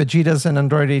 watch Vegeta's and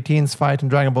Android 18's fight in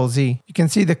Dragon Ball Z. You can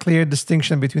see the clear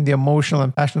distinction between the emotional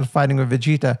and passionate fighting of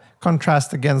Vegeta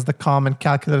contrast against the calm and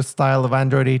calculated style of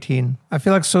Android 18. I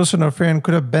feel like Sou Sou No Frieren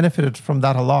could have benefited from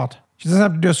that a lot. She doesn't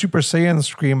have to do a Super Saiyan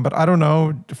scream, but I don't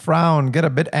know, frown, get a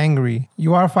bit angry.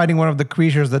 You are fighting one of the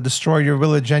creatures that destroy your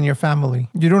village and your family.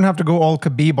 You don't have to go all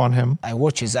Khabib on him. I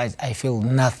watch his eyes, I feel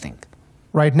nothing.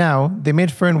 Right now, they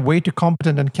made Fern way too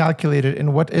competent and calculated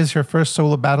in what is her first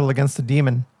solo battle against the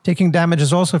demon. Taking damage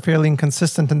is also fairly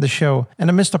inconsistent in the show, and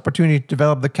a missed opportunity to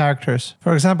develop the characters.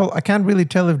 For example, I can't really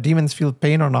tell if demons feel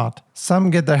pain or not. Some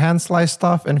get their hands sliced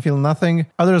off and feel nothing,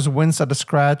 others wince at a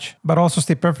scratch, but also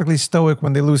stay perfectly stoic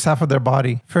when they lose half of their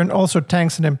body. Fern also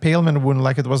tanks an impalement wound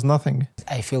like it was nothing.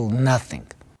 I feel nothing.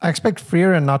 I expect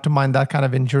Frieren not to mind that kind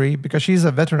of injury because she's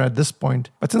a veteran at this point,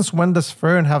 but since when does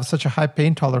Fern have such a high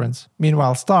pain tolerance?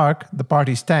 Meanwhile, Stark, the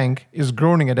party's tank, is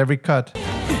groaning at every cut.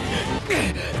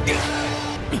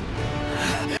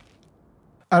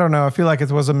 I don't know, I feel like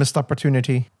it was a missed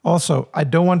opportunity. Also, I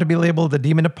don't want to be labeled a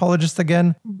demon apologist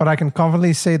again, but I can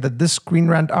confidently say that this Screen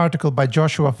Rant article by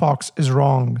Joshua Fox is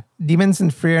wrong. Demons in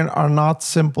Frieren are not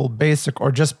simple, basic,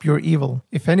 or just pure evil.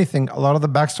 If anything, a lot of the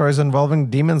backstories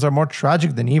involving demons are more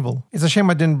tragic than evil. It's a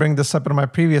shame I didn't bring this up in my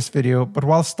previous video, but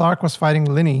while Stark was fighting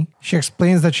Linny, she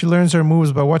explains that she learns her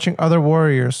moves by watching other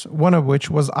warriors, one of which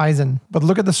was Eisen. But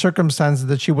look at the circumstances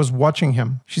that she was watching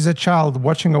him. She's a child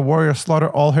watching a warrior slaughter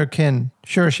all her kin.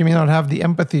 Sure, she may not have the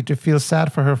empathy to feel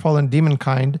sad for her fallen demon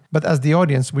kind, but as the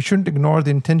audience, we shouldn't ignore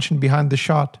the intention behind the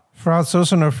shot. Throughout Sou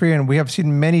Sou No Frieren, we have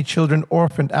seen many children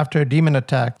orphaned after a demon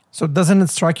attack. So doesn't it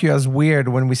strike you as weird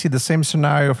when we see the same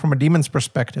scenario from a demon's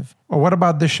perspective? Or what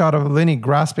about this shot of Linny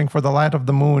grasping for the light of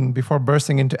the moon before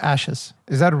bursting into ashes?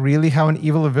 Is that really how an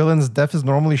evil villain's death is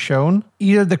normally shown?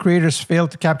 Either the creators failed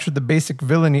to capture the basic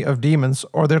villainy of demons,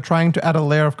 or they're trying to add a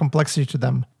layer of complexity to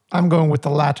them. I'm going with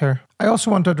the latter. I also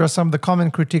want to address some of the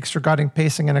common critiques regarding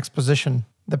pacing and exposition.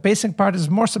 The pacing part is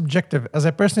more subjective, as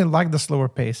I personally like the slower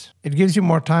pace. It gives you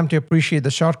more time to appreciate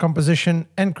the shot composition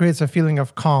and creates a feeling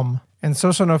of calm. In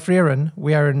Sou Sou No Frieren,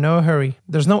 we are in no hurry.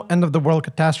 There's no end-of-the-world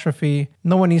catastrophe,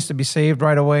 no one needs to be saved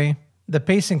right away. The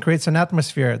pacing creates an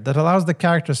atmosphere that allows the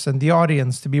characters and the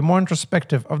audience to be more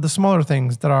introspective of the smaller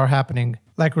things that are happening,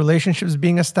 like relationships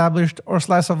being established or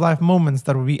slice-of-life moments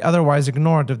that would be otherwise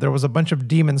ignored if there was a bunch of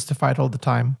demons to fight all the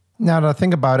time. Now that I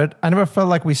think about it, I never felt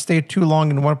like we stayed too long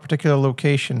in one particular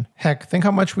location. Heck, think how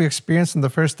much we experienced in the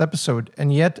first episode,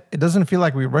 and yet it doesn't feel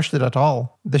like we rushed it at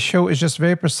all. The show is just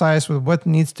very precise with what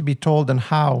needs to be told and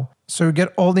how, so you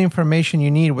get all the information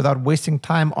you need without wasting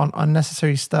time on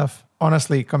unnecessary stuff.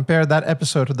 Honestly, compare that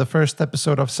episode to the first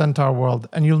episode of Centaur World,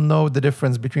 and you'll know the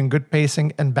difference between good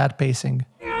pacing and bad pacing.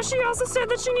 Yeah, she also said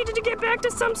that she needed to get back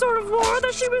to some sort of war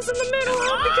that she was in the middle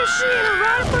of because she and her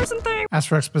rider person thing. As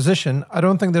for exposition, I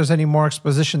don't think there's any more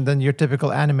exposition than your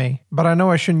typical anime, but I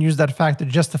know I shouldn't use that fact to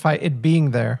justify it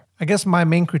being there. I guess my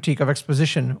main critique of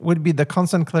exposition would be the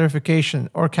constant clarification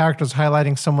or characters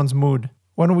highlighting someone's mood.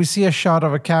 When we see a shot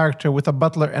of a character with a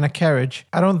butler and a carriage,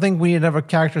 I don't think we need another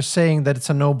character saying that it's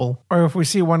a noble. Or if we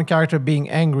see one character being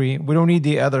angry, we don't need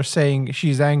the other saying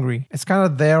she's angry. It's kind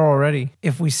of there already.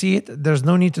 If we see it, there's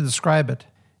no need to describe it.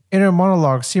 Inner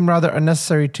monologues seem rather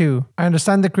unnecessary too. I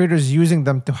understand the creators using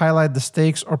them to highlight the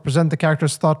stakes or present the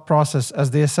character's thought process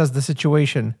as they assess the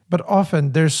situation, but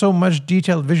often there's so much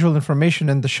detailed visual information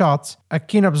in the shots, a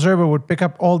keen observer would pick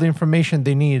up all the information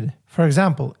they need. For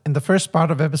example, in the first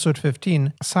part of episode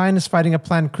 15, Sign is fighting a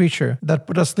plant creature that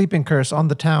put a sleeping curse on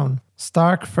the town.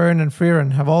 Stark, Fern, and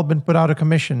Frieren have all been put out of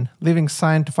commission, leaving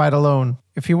Sign to fight alone.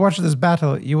 If you watch this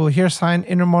battle, you will hear Sign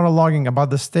inner monologuing about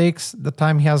the stakes, the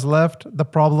time he has left, the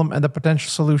problem, and the potential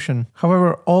solution.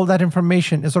 However, all that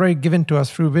information is already given to us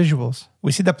through visuals.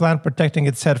 We see the plant protecting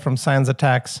its head from Sign's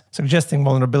attacks, suggesting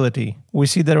vulnerability. We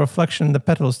see the reflection in the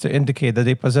petals to indicate that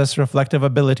they possess reflective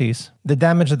abilities. The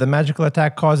damage that the magical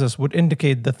attack causes would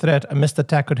indicate the threat a missed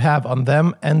attack could have on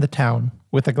them and the town.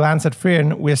 With a glance at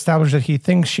Frieren, we establish that he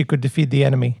thinks she could defeat the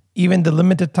enemy. Even the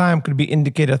limited time could be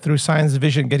indicated through Sign's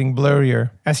vision getting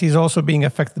blurrier, as he's also being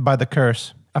affected by the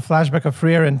curse. A flashback of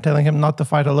Frieren telling him not to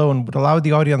fight alone would allow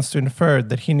the audience to infer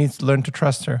that he needs to learn to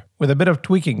trust her. With a bit of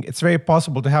tweaking, it's very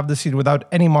possible to have the scene without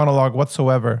any monologue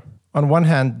whatsoever. On one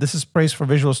hand, this is praise for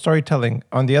visual storytelling.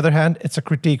 On the other hand, it's a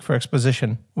critique for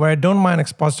exposition. Where I don't mind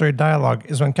expository dialogue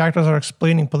is when characters are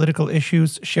explaining political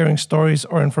issues, sharing stories,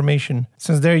 or information,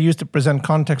 since they're used to present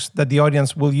context that the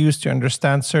audience will use to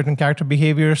understand certain character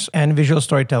behaviors and visual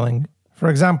storytelling. For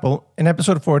example, in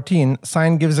episode 14,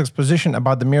 Sign gives exposition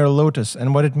about the Mirror Lotus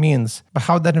and what it means, but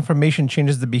how that information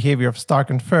changes the behavior of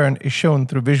Stark and Fern is shown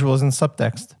through visuals and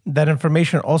subtext. That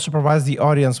information also provides the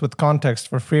audience with context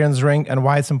for Frieren's ring and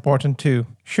why it's important too.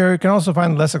 Sure, you can also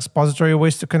find less expository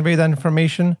ways to convey that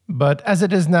information, but as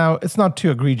it is now, it's not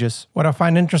too egregious. What I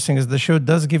find interesting is the show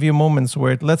does give you moments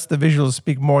where it lets the visuals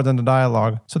speak more than the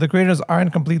dialogue, so the creators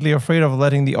aren't completely afraid of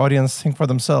letting the audience think for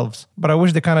themselves, but I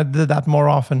wish they kind of did that more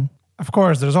often. Of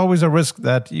course, there's always a risk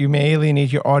that you may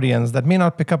alienate your audience that may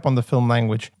not pick up on the film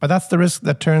language, but that's the risk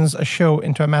that turns a show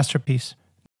into a masterpiece.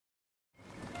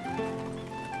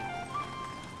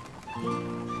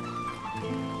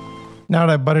 Now that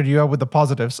I've buttered you up with the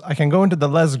positives, I can go into the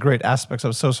less great aspects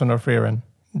of Sousou No Frieren.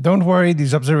 Don't worry,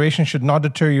 these observations should not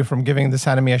deter you from giving this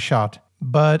anime a shot.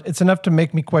 But it's enough to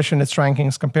make me question its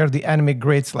rankings compared to the anime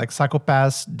greats like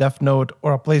Psycho-Pass, Death Note,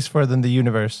 or A Place Further in the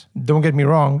Universe. Don't get me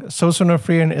wrong, Sou Sou No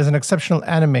Frieren is an exceptional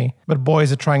anime, but boy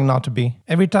is it trying not to be.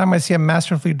 Every time I see a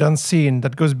masterfully done scene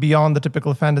that goes beyond the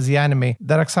typical fantasy anime,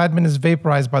 that excitement is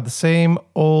vaporized by the same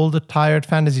old, tired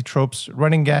fantasy tropes,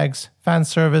 running gags, fan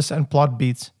service, and plot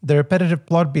beats. The repetitive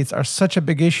plot beats are such a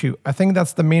big issue. I think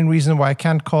that's the main reason why I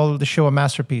can't call the show a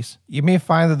masterpiece. You may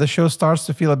find that the show starts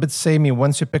to feel a bit samey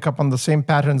once you pick up on the same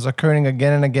patterns occurring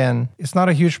again and again. It's not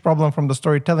a huge problem from the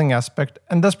storytelling aspect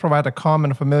and does provide a calm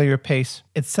and familiar pace.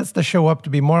 It sets the show up to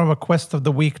be more of a quest of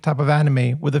the week type of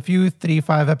anime with a few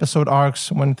 3-5 episode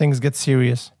arcs when things get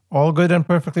serious. All good and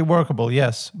perfectly workable,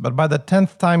 yes, but by the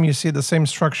 10th time you see the same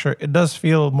structure, it does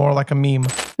feel more like a meme.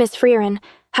 Miss Frieren,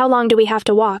 how long do we have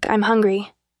to walk? I'm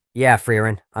hungry. Yeah,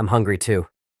 Frieren, I'm hungry too.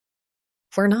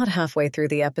 We're not halfway through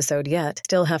the episode yet.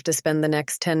 Still have to spend the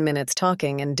next 10 minutes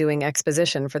talking and doing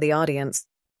exposition for the audience.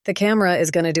 The camera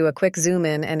is going to do a quick zoom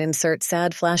in and insert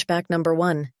sad flashback number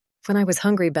 1. When I was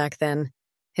hungry back then,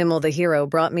 Himmel the hero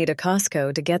brought me to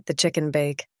Costco to get the chicken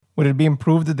bake. Would it be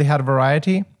improved if they had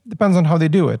variety? Depends on how they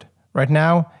do it. Right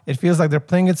now, it feels like they're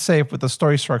playing it safe with the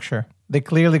story structure. They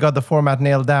clearly got the format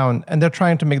nailed down, and they're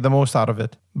trying to make the most out of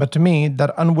it. But to me,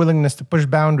 that unwillingness to push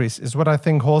boundaries is what I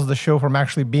think holds the show from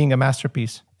actually being a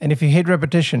masterpiece. And if you hate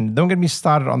repetition, don't get me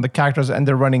started on the characters and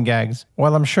their running gags.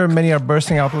 While I'm sure many are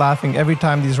bursting out laughing every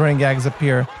time these running gags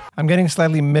appear, I'm getting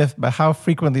slightly miffed by how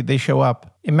frequently they show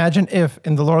up. Imagine if,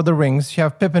 in The Lord of the Rings, you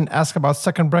have Pippin ask about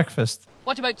second breakfast.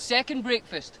 What about second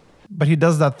breakfast? But he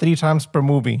does that 3 times per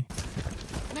movie.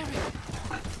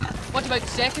 What about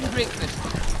second breakfast?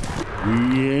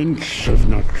 The Ents have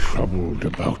not troubled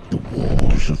about the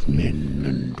wars of men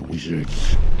and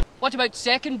wizards. What about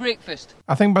second breakfast?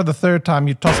 I think by the 3rd time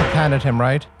you toss a can at him,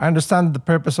 right? I understand that the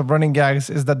purpose of running gags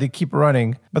is that they keep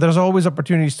running, but there's always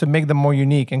opportunities to make them more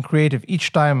unique and creative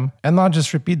each time, and not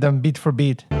just repeat them beat for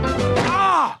beat.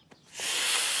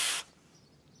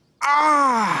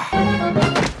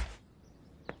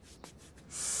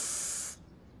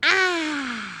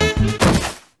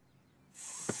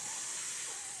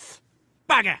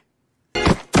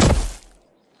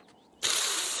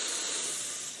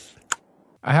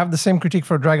 I have the same critique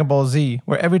for Dragon Ball Z,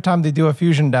 where every time they do a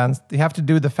fusion dance, they have to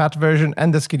do the fat version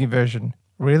and the skinny version.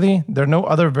 Really? There are no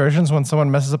other versions when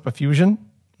someone messes up a fusion?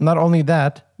 Not only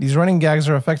that, these running gags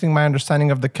are affecting my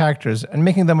understanding of the characters and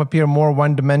making them appear more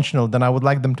one-dimensional than I would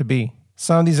like them to be.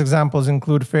 Some of these examples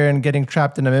include Frieren getting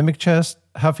trapped in a mimic chest,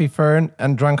 Huffy Fern,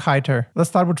 and Drunk Heiter. Let's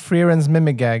start with Frieren's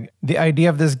mimic gag. The idea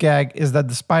of this gag is that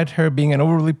despite her being an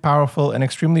overly powerful and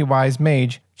extremely wise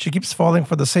mage, she keeps falling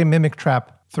for the same mimic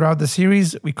trap. Throughout the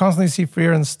series, we constantly see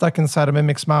Frieren stuck inside a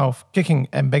mimic's mouth, kicking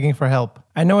and begging for help.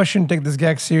 I know I shouldn't take this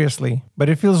gag seriously, but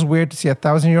it feels weird to see a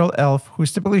 1,000-year-old elf who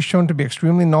is typically shown to be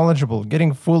extremely knowledgeable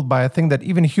getting fooled by a thing that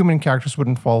even human characters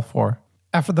wouldn't fall for.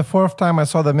 After the 4th time I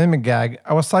saw the mimic gag,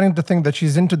 I was starting to think that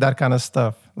she's into that kind of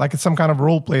stuff, like it's some kind of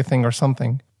roleplay thing or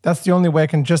something. That's the only way I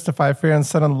can justify Frieren's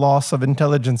sudden loss of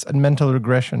intelligence and mental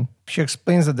regression. She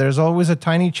explains that there's always a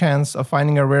tiny chance of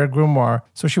finding a rare grimoire,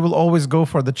 so she will always go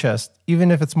for the chest, even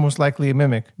if it's most likely a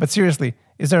mimic. But seriously,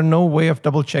 is there no way of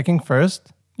double-checking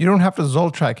first? You don't have to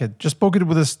Zoltrack it, just poke it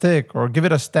with a stick or give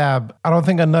it a stab. I don't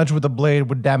think a nudge with a blade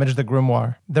would damage the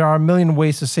grimoire. There are a million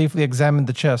ways to safely examine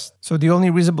the chest, so the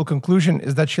only reasonable conclusion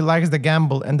is that she likes the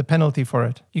gamble and the penalty for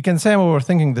it. You can say I'm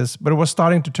overthinking this, but it was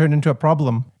starting to turn into a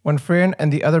problem. When Frieren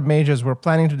and the other mages were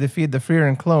planning to defeat the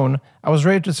Frieren clone, I was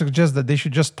ready to suggest that they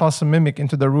should just toss a mimic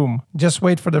into the room. Just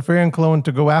wait for the Frieren clone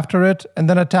to go after it, and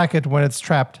then attack it when it's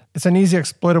trapped. It's an easy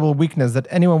exploitable weakness that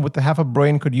anyone with half a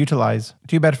brain could utilize.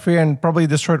 Too bad Frieren probably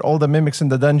destroyed all the mimics in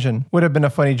the dungeon. Would have been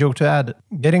a funny joke to add.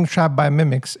 Getting trapped by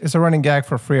mimics is a running gag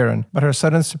for Frieren, but her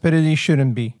sudden stupidity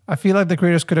shouldn't be. I feel like the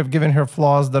creators could have given her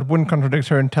flaws that wouldn't contradict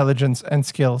her intelligence and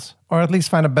skills, or at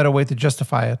least find a better way to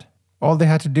justify it. All they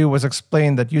had to do was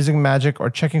explain that using magic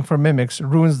or checking for mimics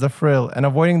ruins the thrill, and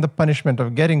avoiding the punishment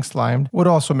of getting slimed would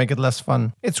also make it less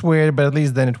fun. It's weird, but at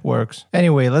least then it works.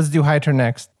 Anyway, let's do Heiter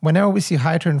next. Whenever we see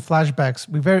Heiter in flashbacks,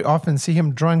 we very often see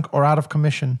him drunk or out of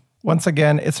commission. Once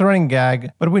again, it's a running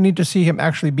gag, but we need to see him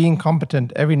actually being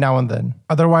competent every now and then.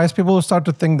 Otherwise, people will start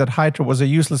to think that Heiter was a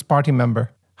useless party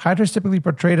member. Heiter is typically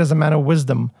portrayed as a man of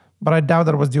wisdom, but I doubt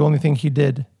that was the only thing he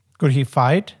did. Could he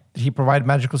fight? Did he provide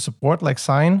magical support like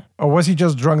Sign? Or was he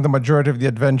just drunk the majority of the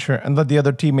adventure and let the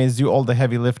other teammates do all the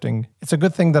heavy lifting? It's a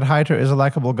good thing that Heiter is a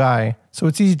likable guy, so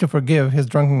it's easy to forgive his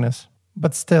drunkenness.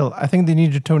 But still, I think they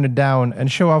need to tone it down and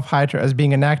show off Heiter as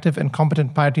being an active and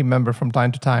competent party member from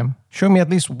time to time. Show me at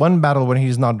least one battle when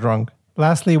he's not drunk.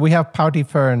 Lastly, we have Pouty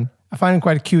Fern. I find it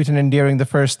quite cute and endearing the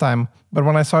first time, but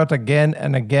when I saw it again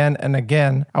and again and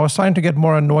again, I was starting to get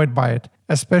more annoyed by it,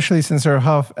 especially since her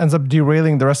huff ends up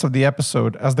derailing the rest of the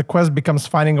episode as the quest becomes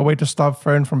finding a way to stop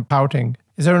Fern from pouting.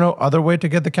 Is there no other way to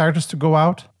get the characters to go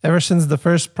out? Ever since the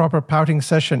first proper pouting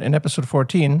session in episode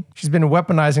 14, she's been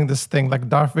weaponizing this thing like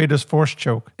Darth Vader's force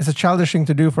choke. It's a childish thing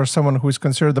to do for someone who is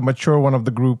considered the mature one of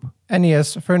the group. And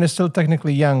yes, Fern is still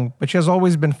technically young, but she has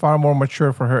always been far more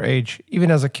mature for her age,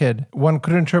 even as a kid. One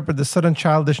could interpret the sudden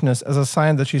childishness as a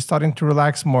sign that she's starting to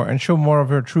relax more and show more of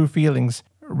her true feelings,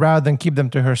 rather than keep them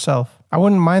to herself. I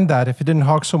wouldn't mind that if it didn't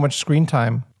hog so much screen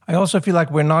time. I also feel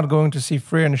like we're not going to see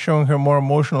Frieren showing her more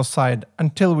emotional side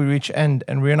until we reach End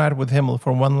and reunite with Himmel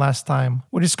for one last time,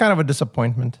 which is kind of a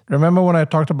disappointment. Remember when I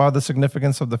talked about the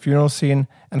significance of the funeral scene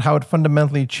and how it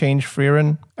fundamentally changed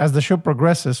Frieren? As the show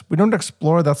progresses, we don't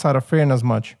explore that side of Frieren as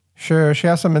much. Sure, she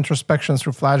has some introspections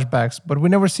through flashbacks, but we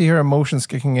never see her emotions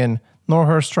kicking in, nor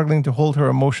her struggling to hold her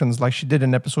emotions like she did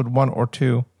in episode 1 or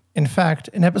 2. In fact,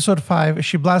 in episode 5,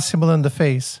 she blasts Himmel in the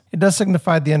face. It does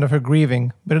signify the end of her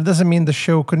grieving, but it doesn't mean the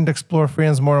show couldn't explore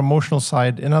Frieren's more emotional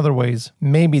side in other ways.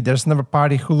 Maybe there's another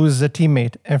party who loses a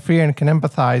teammate, and Frieren can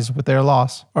empathize with their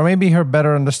loss. Or maybe her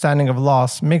better understanding of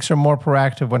loss makes her more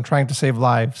proactive when trying to save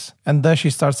lives, and thus she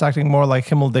starts acting more like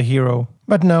Himmel the hero.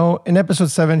 But no, in episode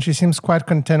 7, she seems quite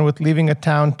content with leaving a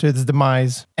town to its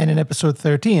demise. And in episode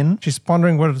 13, she's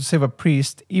pondering whether to save a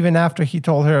priest, even after he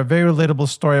told her a very relatable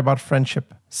story about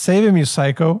friendship. Save him, you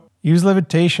psycho. Use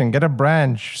levitation, get a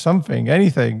branch, something,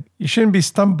 anything. You shouldn't be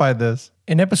stumped by this.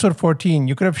 In episode 14,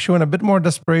 you could have shown a bit more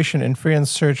desperation in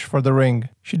Frieren's search for the ring.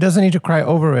 She doesn't need to cry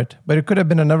over it, but it could have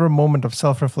been another moment of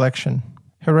self-reflection.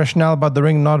 Her rationale about the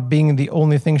ring not being the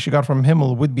only thing she got from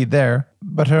Himmel would be there,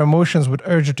 but her emotions would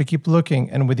urge her to keep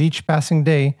looking, and with each passing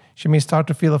day, she may start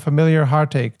to feel a familiar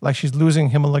heartache, like she's losing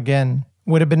Himmel again.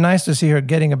 Would have been nice to see her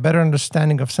getting a better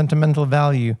understanding of sentimental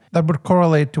value that would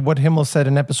correlate to what Himmel said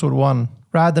in episode 1,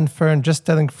 rather than Fern just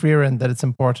telling Frieren that it's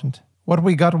important. What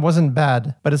we got wasn't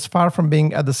bad, but it's far from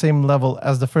being at the same level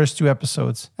as the first 2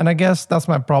 episodes, and I guess that's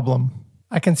my problem.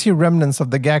 I can see remnants of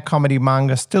the gag comedy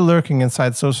manga still lurking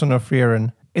inside Sou Sou No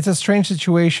Frieren. It's a strange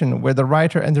situation where the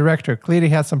writer and director clearly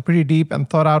had some pretty deep and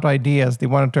thought out ideas they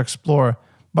wanted to explore,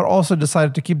 but also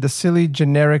decided to keep the silly,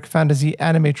 generic fantasy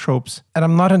anime tropes, and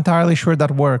I'm not entirely sure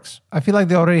that works. I feel like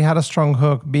they already had a strong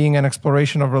hook, being an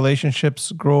exploration of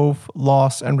relationships, growth,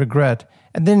 loss, and regret,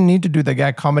 and didn't need to do the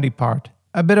gag comedy part.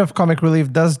 A bit of comic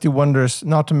relief does do wonders,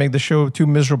 not to make the show too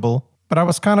miserable, but I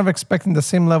was kind of expecting the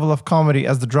same level of comedy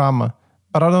as the drama,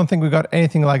 but I don't think we got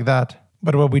anything like that.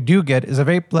 But what we do get is a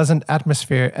very pleasant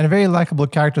atmosphere and very likable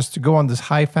characters to go on this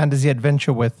high fantasy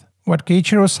adventure with. What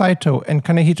Keiichiro Saito and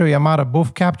Kanehito Yamada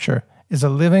both capture is a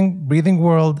living, breathing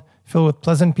world filled with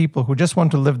pleasant people who just want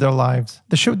to live their lives.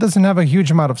 The show doesn't have a huge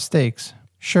amount of stakes.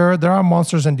 Sure, there are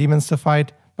monsters and demons to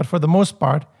fight, but for the most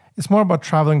part, it's more about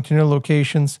traveling to new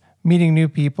locations, meeting new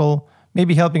people,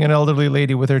 maybe helping an elderly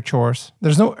lady with her chores.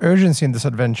 There's no urgency in this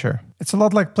adventure. It's a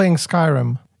lot like playing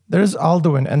Skyrim. There is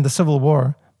Alduin and the Civil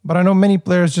War, but I know many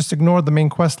players just ignored the main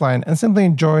questline and simply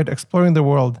enjoyed exploring the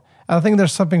world, and I think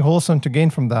there's something wholesome to gain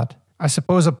from that. I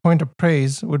suppose a point of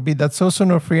praise would be that Sousou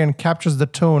No Frieren captures the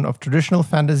tone of traditional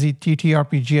fantasy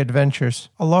TTRPG adventures.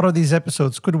 A lot of these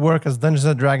episodes could work as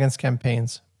Dungeons & Dragons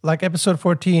campaigns. Like episode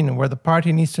 14, where the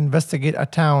party needs to investigate a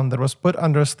town that was put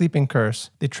under a sleeping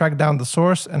curse. They track down the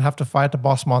source and have to fight a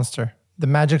boss monster. The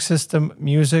magic system,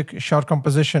 music, shot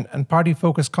composition, and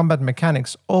party-focused combat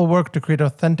mechanics all work to create an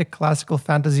authentic classical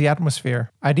fantasy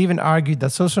atmosphere. I'd even argue that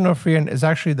Sousou No Frieren is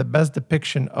actually the best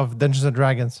depiction of Dungeons &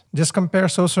 Dragons. Just compare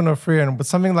Sousou No Frieren with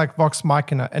something like Vox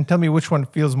Machina and tell me which one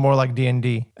feels more like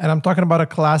D&D. And I'm talking about a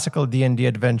classical D&D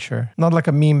adventure, not like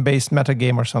a meme-based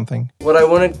metagame or something. What I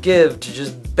wouldn't give to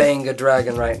just bang a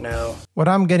dragon right now. What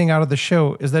I'm getting out of the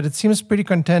show is that it seems pretty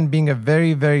content being a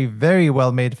very, very, very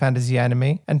well-made fantasy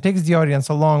anime and takes the audience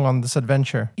along on this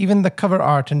adventure. Even the cover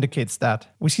art indicates that.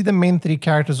 We see the main three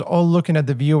characters all looking at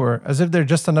the viewer as if they're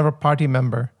just another party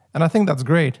member. And I think that's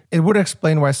great. It would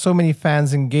explain why so many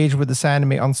fans engage with this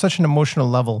anime on such an emotional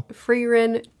level.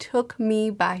 Frieren took me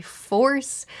by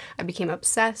force. I became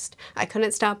obsessed. I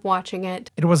couldn't stop watching it.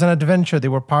 It was an adventure they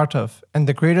were part of, and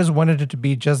the creators wanted it to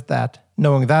be just that.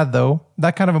 Knowing that though,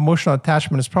 that kind of emotional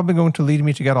attachment is probably going to lead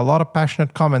me to get a lot of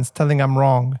passionate comments telling I'm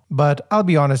wrong. But I'll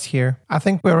be honest here, I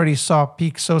think we already saw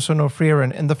peak Sousou No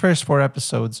Frieren in the first 4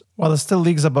 episodes. While it still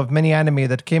leagues above many anime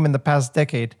that came in the past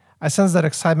decade, I sense that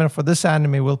excitement for this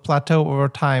anime will plateau over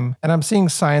time, and I'm seeing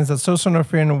signs that Sousou No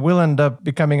Frieren will end up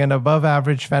becoming an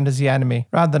above-average fantasy anime,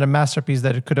 rather than a masterpiece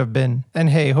that it could have been.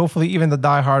 And hey, hopefully even the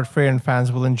die-hard Frieren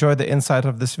fans will enjoy the insight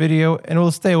of this video and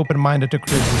will stay open-minded to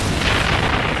criticism.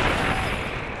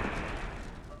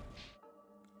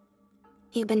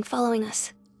 You've been following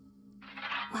us.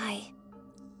 Why?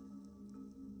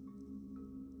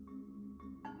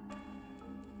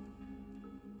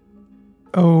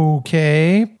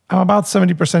 Okay, I'm about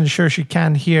 70% sure she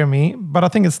can't hear me, but I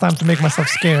think it's time to make myself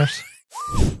scarce.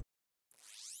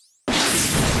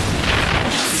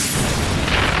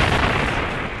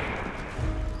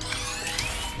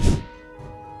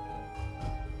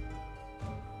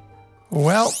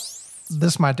 Well,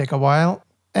 this might take a while.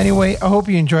 Anyway, I hope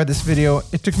you enjoyed this video.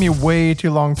 It took me way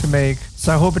too long to make,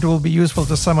 so I hope it will be useful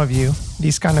to some of you.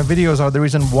 These kind of videos are the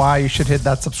reason why you should hit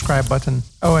that subscribe button.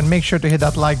 Oh, and make sure to hit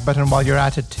that like button while you're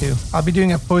at it too. I'll be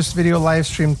doing a post-video live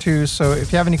stream too, so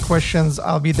if you have any questions,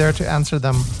 I'll be there to answer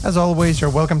them. As always,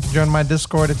 you're welcome to join my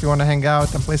Discord if you want to hang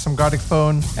out and play some Gartic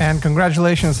Phone. And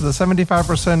congratulations to the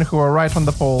 75% who are right on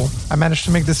the poll. I managed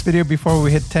to make this video before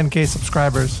we hit 10k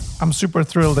subscribers. I'm super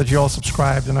thrilled that you all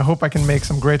subscribed, and I hope I can make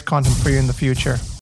some great content for you in the future.